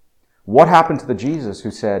 What happened to the Jesus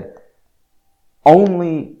who said,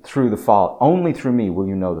 only through the Father, only through me will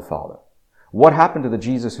you know the Father? What happened to the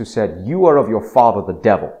Jesus who said, you are of your father the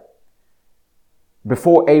devil?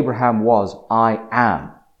 Before Abraham was, I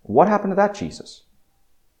am. What happened to that Jesus?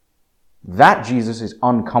 That Jesus is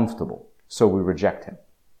uncomfortable, so we reject him.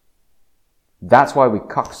 That's why we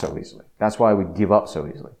cuck so easily. That's why we give up so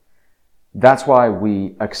easily. That's why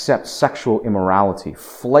we accept sexual immorality,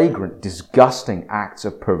 flagrant, disgusting acts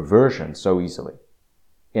of perversion so easily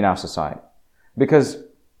in our society. Because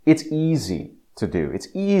it's easy to do. It's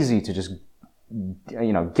easy to just,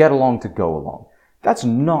 get along to go along. That's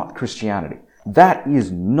not Christianity. That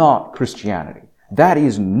is not Christianity. That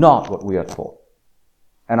is not what we are taught.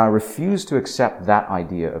 And I refuse to accept that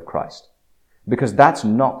idea of Christ. Because that's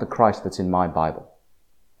not the Christ that's in my Bible.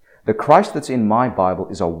 The Christ that's in my Bible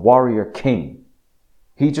is a warrior king.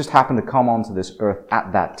 He just happened to come onto this earth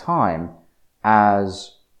at that time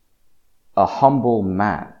as a humble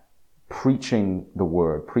man, preaching the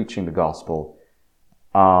word, preaching the gospel.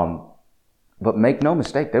 But make no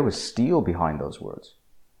mistake, there was steel behind those words.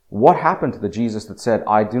 What happened to the Jesus that said,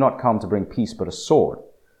 I do not come to bring peace but a sword?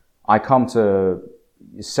 I come to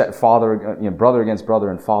set brother against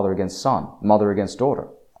brother and father against son, mother against daughter.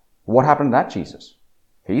 What happened to that Jesus?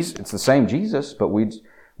 It's the same Jesus, but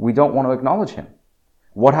we don't want to acknowledge him.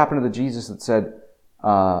 What happened to the Jesus that said,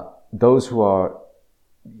 those who are,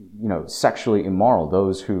 sexually immoral,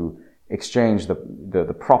 those who exchange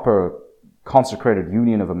the proper consecrated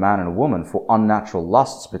union of a man and a woman for unnatural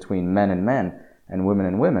lusts between men and women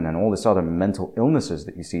and women and all this other mental illnesses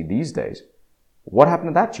that you see these days? What happened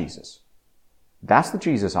to that Jesus? That's the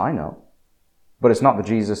Jesus I know. But it's not the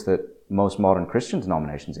Jesus that most modern Christian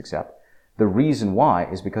denominations accept. The reason why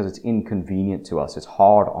is because it's inconvenient to us. It's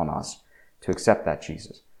hard on us to accept that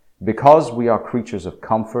Jesus. Because we are creatures of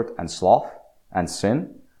comfort and sloth and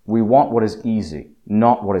sin, we want what is easy,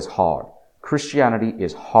 not what is hard. Christianity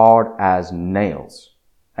is hard as nails.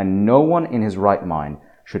 And no one in his right mind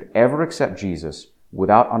should ever accept Jesus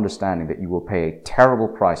without understanding that you will pay a terrible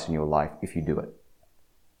price in your life if you do it.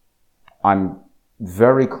 I'm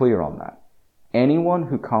very clear on that. Anyone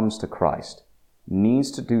who comes to Christ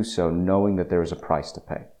needs to do so knowing that there is a price to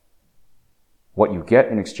pay. What you get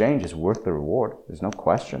in exchange is worth the reward. There's no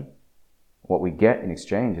question. What we get in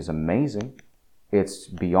exchange is amazing. It's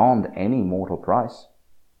beyond any mortal price.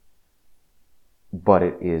 But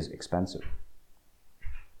it is expensive.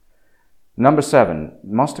 Number 7,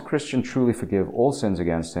 must a Christian truly forgive all sins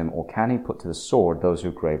against him, or can he put to the sword those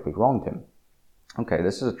who gravely wronged him? Okay,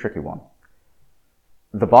 this is a tricky one.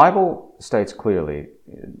 The Bible states clearly,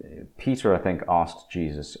 Peter, I think, asked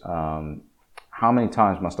Jesus, how many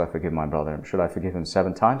times must I forgive my brother? Should I forgive him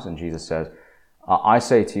 7 times? And Jesus says, I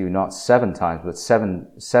say to you, not 7 times, but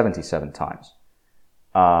 77 times.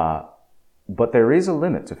 But there is a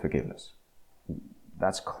limit to forgiveness.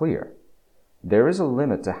 That's clear. There is a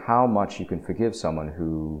limit to how much you can forgive someone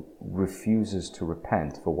who refuses to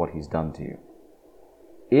repent for what he's done to you.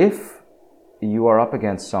 If you are up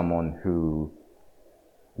against someone who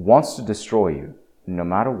wants to destroy you, no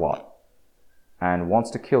matter what, and wants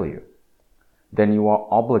to kill you, then you are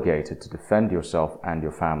obligated to defend yourself and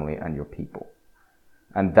your family and your people.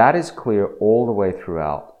 And that is clear all the way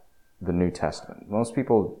throughout the New Testament. Most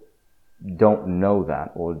people don't know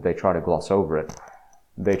that, or they try to gloss over it.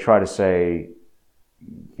 They try to say,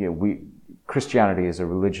 Christianity is a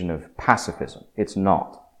religion of pacifism. It's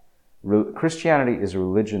not. Christianity is a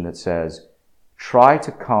religion that says, try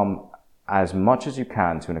to come as much as you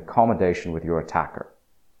can to an accommodation with your attacker.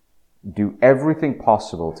 Do everything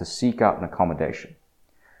possible to seek out an accommodation.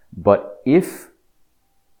 But if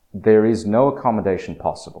there is no accommodation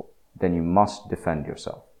possible, then you must defend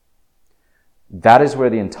yourself. That is where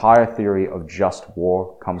the entire theory of just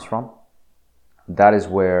war comes from. That is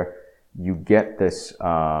where you get this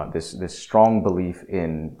strong belief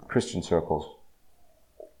in Christian circles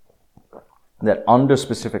that under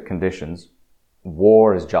specific conditions,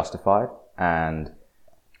 war is justified and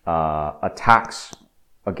attacks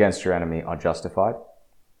against your enemy are justified.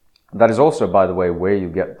 That is also, by the way, where you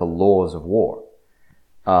get the laws of war.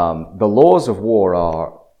 The laws of war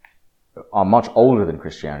are are much older than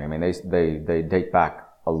Christianity. I mean, they date back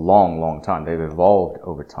a long, long time. They've evolved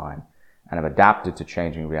over time and have adapted to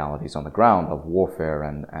changing realities on the ground of warfare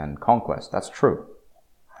and conquest. That's true.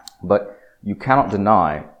 But you cannot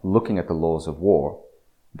deny, looking at the laws of war,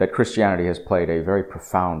 that Christianity has played a very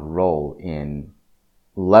profound role in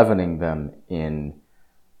leavening them, in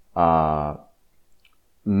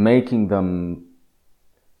making them,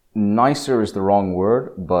 nicer is the wrong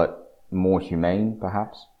word, but more humane,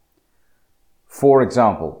 perhaps. For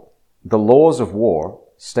example, the laws of war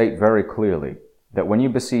state very clearly that when you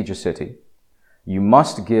besiege a city, you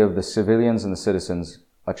must give the civilians and the citizens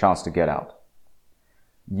a chance to get out.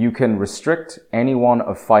 You can restrict anyone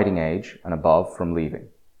of fighting age and above from leaving.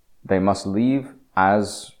 They must leave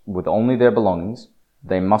as with only their belongings.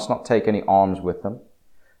 They must not take any arms with them.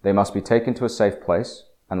 They must be taken to a safe place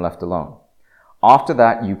and left alone. After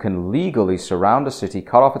that, you can legally surround a city,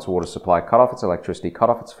 cut off its water supply, cut off its electricity, cut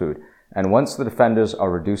off its food. And once the defenders are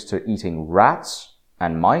reduced to eating rats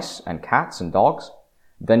and mice and cats and dogs,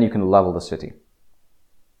 then you can level the city.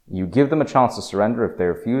 You give them a chance to surrender. If they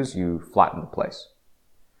refuse, you flatten the place.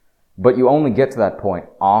 But you only get to that point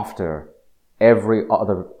after every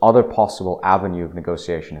other possible avenue of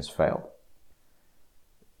negotiation has failed.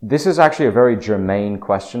 This is actually a very germane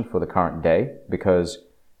question for the current day because,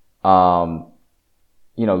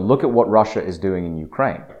 look at what Russia is doing in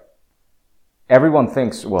Ukraine. Everyone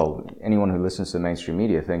thinks, well, anyone who listens to the mainstream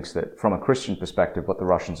media thinks that from a Christian perspective, what the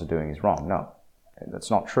Russians are doing is wrong. No, that's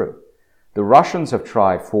not true. The Russians have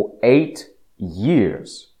tried for 8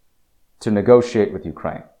 years to negotiate with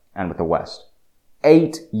Ukraine and with the West.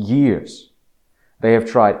 8 years. They have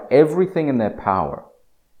tried everything in their power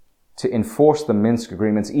to enforce the Minsk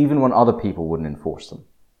agreements, even when other people wouldn't enforce them.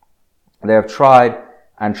 They have tried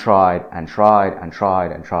and tried and tried and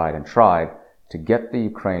tried and tried and tried to get the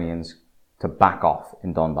Ukrainians to back off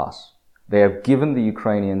in Donbass. They have given the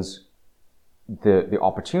Ukrainians the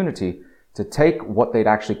opportunity to take what they'd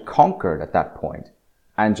actually conquered at that point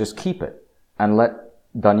and just keep it and let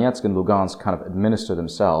Donetsk and Lugansk kind of administer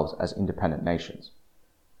themselves as independent nations.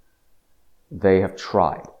 They have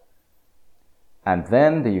tried. And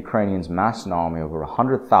then the Ukrainians massed an army of over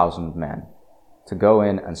 100,000 men to go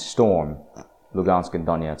in and storm Lugansk and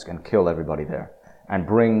Donetsk and kill everybody there and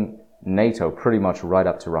bring NATO pretty much right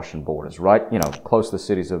up to Russian borders, right, close to the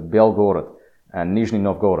cities of Belgorod and Nizhny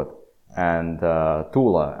Novgorod and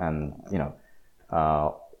Tula and,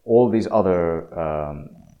 all these other,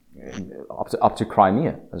 up to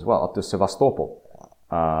Crimea as well, up to Sevastopol,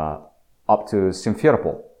 up to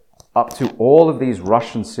Simferopol, up to all of these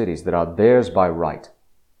Russian cities that are theirs by right.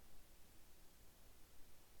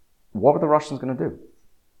 What were the Russians going to do?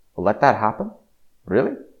 Let that happen?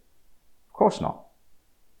 Really? Of course not.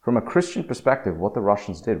 From a Christian perspective, what the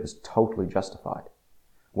Russians did was totally justified.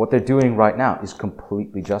 What they're doing right now is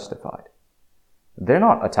completely justified. They're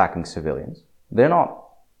not attacking civilians. They're not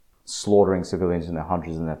slaughtering civilians in their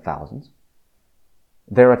hundreds and their thousands.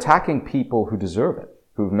 They're attacking people who deserve it,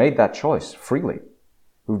 who've made that choice freely,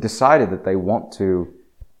 who've decided that they want to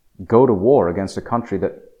go to war against a country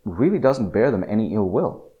that really doesn't bear them any ill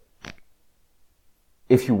will.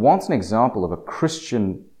 If you want an example of a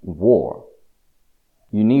Christian war,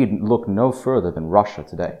 you need look no further than Russia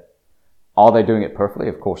today. Are they doing it perfectly?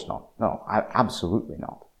 Of course not. No, absolutely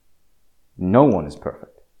not. No one is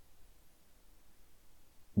perfect.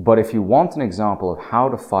 But if you want an example of how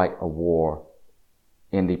to fight a war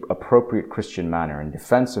in the appropriate Christian manner, in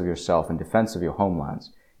defense of yourself, in defense of your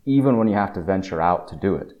homelands, even when you have to venture out to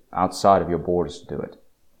do it, outside of your borders to do it,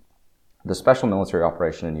 the special military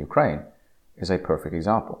operation in Ukraine is a perfect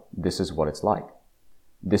example. This is what it's like.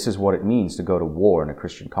 This is what it means to go to war in a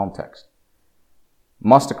Christian context.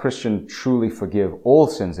 Must a Christian truly forgive all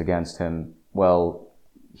sins against him? Well,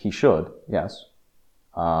 he should, yes.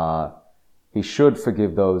 He should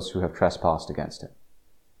forgive those who have trespassed against him.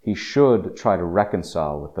 He should try to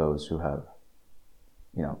reconcile with those who have,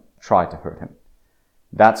 tried to hurt him.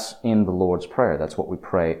 That's in the Lord's Prayer. That's what we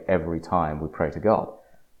pray every time we pray to God.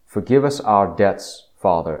 Forgive us our debts,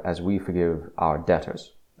 Father, as we forgive our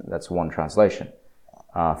debtors. That's one translation.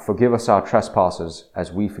 Forgive us our trespasses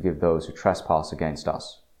as we forgive those who trespass against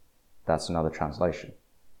us. That's another translation.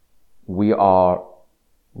 We are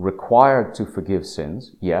required to forgive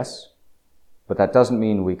sins, yes, but that doesn't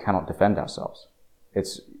mean we cannot defend ourselves.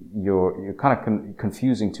 You're kind of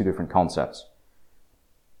confusing two different concepts.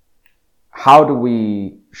 How do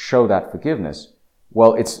we show that forgiveness?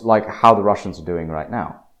 Well, it's like how the Russians are doing right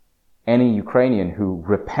now. Any Ukrainian who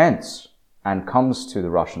repents and comes to the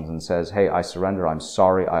Russians and says, hey, I surrender, I'm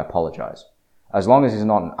sorry, I apologize. As long as he's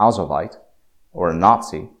not an Azovite or a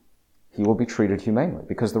Nazi, he will be treated humanely,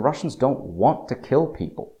 because the Russians don't want to kill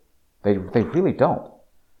people. They really don't.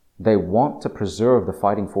 They want to preserve the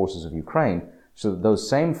fighting forces of Ukraine so that those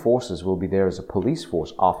same forces will be there as a police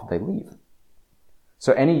force after they leave.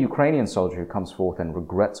 So any Ukrainian soldier who comes forth and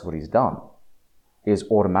regrets what he's done is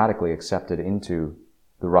automatically accepted into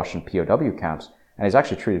the Russian POW camps and is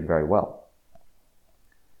actually treated very well.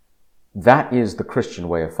 That is the Christian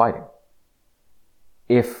way of fighting.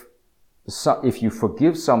 If you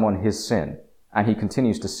forgive someone his sin and he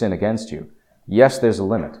continues to sin against you, yes, there's a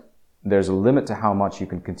limit. There's a limit to how much you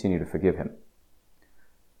can continue to forgive him.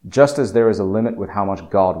 Just as there is a limit with how much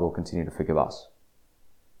God will continue to forgive us.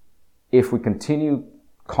 If we continue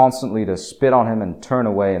constantly to spit on him and turn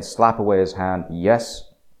away and slap away his hand, yes,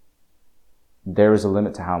 there is a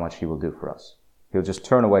limit to how much he will do for us. He'll just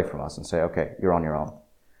turn away from us and say, okay, you're on your own.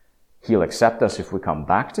 He'll accept us if we come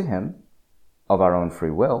back to him of our own free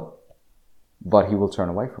will, but he will turn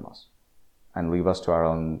away from us and leave us to our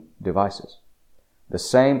own devices. The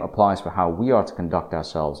same applies for how we are to conduct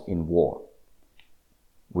ourselves in war.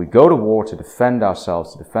 We go to war to defend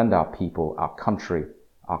ourselves, to defend our people, our country,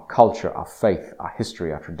 our culture, our faith, our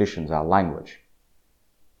history, our traditions, our language.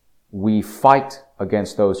 We fight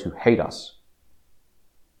against those who hate us.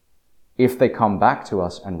 If they come back to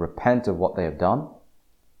us and repent of what they have done,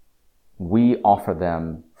 we offer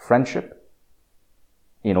them friendship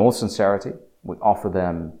in all sincerity. We offer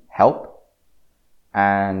them help,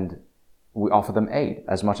 and we offer them aid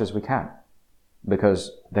as much as we can,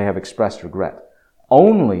 because they have expressed regret.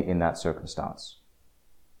 Only in that circumstance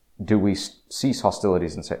do we cease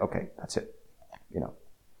hostilities and say, okay, that's it.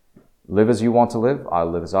 Live as you want to live,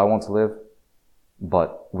 I'll live as I want to live,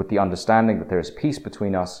 but with the understanding that there is peace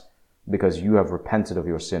between us because you have repented of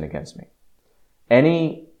your sin against me.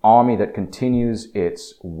 Any army that continues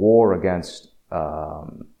its war against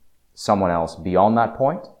someone else beyond that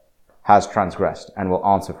point has transgressed and will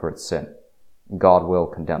answer for its sin. God will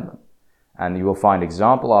condemn them. And you will find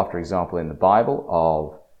example after example in the Bible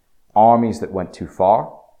of armies that went too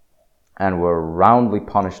far and were roundly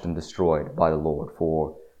punished and destroyed by the Lord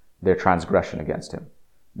for their transgression against him.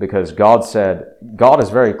 Because God is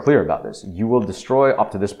very clear about this. You will destroy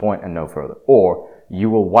up to this point and no further. Or you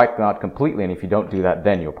will wipe them out completely, and if you don't do that,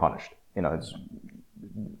 then you're punished.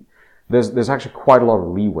 There's actually quite a lot of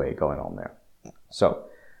leeway going on there. So,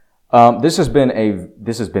 this has been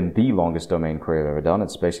the longest domain query I've ever done.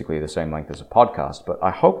 It's basically the same length as a podcast, but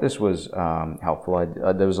I hope this was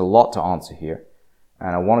helpful. There was a lot to answer here,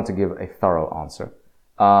 and I wanted to give a thorough answer.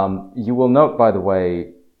 You will note, by the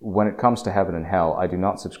way, when it comes to heaven and hell, I do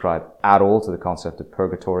not subscribe at all to the concept of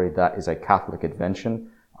purgatory. That is a Catholic invention.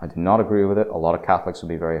 I do not agree with it. A lot of Catholics will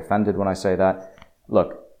be very offended when I say that.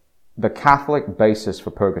 Look, the Catholic basis for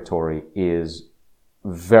purgatory is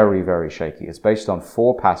very, very shaky. It's based on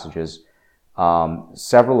 4 passages, a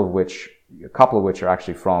couple of which are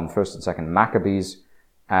actually from 1st and 2nd Maccabees.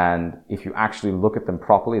 And if you actually look at them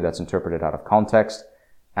properly, that's interpreted out of context.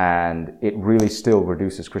 And it really still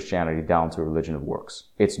reduces Christianity down to a religion of works.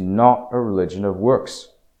 It's not a religion of works.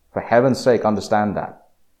 For heaven's sake, understand that.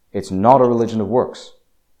 It's not a religion of works.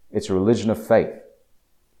 It's a religion of faith.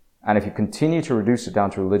 And if you continue to reduce it down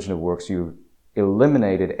to a religion of works, you've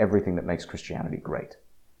eliminated everything that makes Christianity great.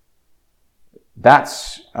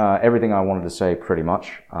 That's everything I wanted to say pretty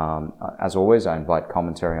much. As always, I invite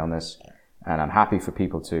commentary on this, and I'm happy for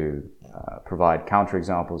people to provide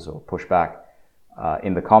counterexamples or pushback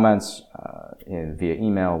in the comments, via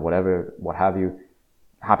email, what have you.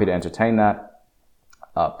 Happy to entertain that.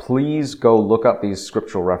 Please go look up these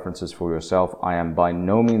scriptural references for yourself. I am by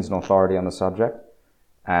no means an authority on the subject.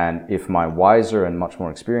 And if my wiser and much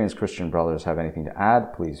more experienced Christian brothers have anything to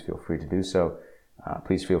add, please feel free to do so.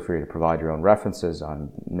 Please feel free to provide your own references.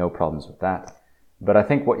 No problems with that. But I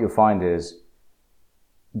think what you'll find is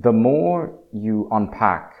the more you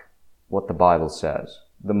unpack what the Bible says,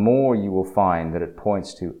 the more you will find that it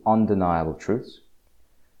points to undeniable truths,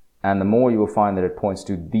 and the more you will find that it points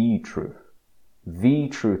to the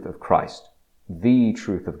truth of Christ, the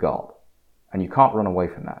truth of God. And you can't run away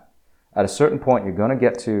from that. At a certain point, you're going to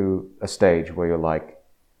get to a stage where you're like,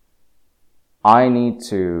 I need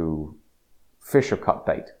to fish or cut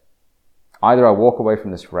bait. Either I walk away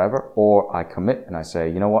from this forever, or I commit and I say,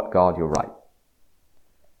 you know what, God, you're right.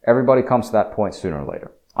 Everybody comes to that point sooner or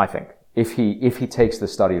later, I think. If he takes the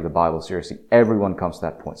study of the Bible seriously, everyone comes to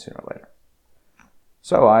that point sooner or later.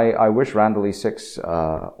 So I wish Randall E6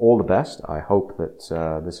 all the best. I hope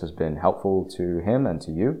that this has been helpful to him and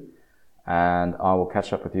to you. And I will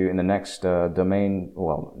catch up with you in the next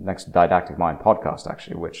next Didactic Mind podcast,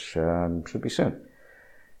 actually, which should be soon.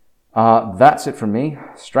 That's it from me.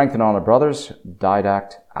 Strength and honor, brothers.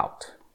 Didact out.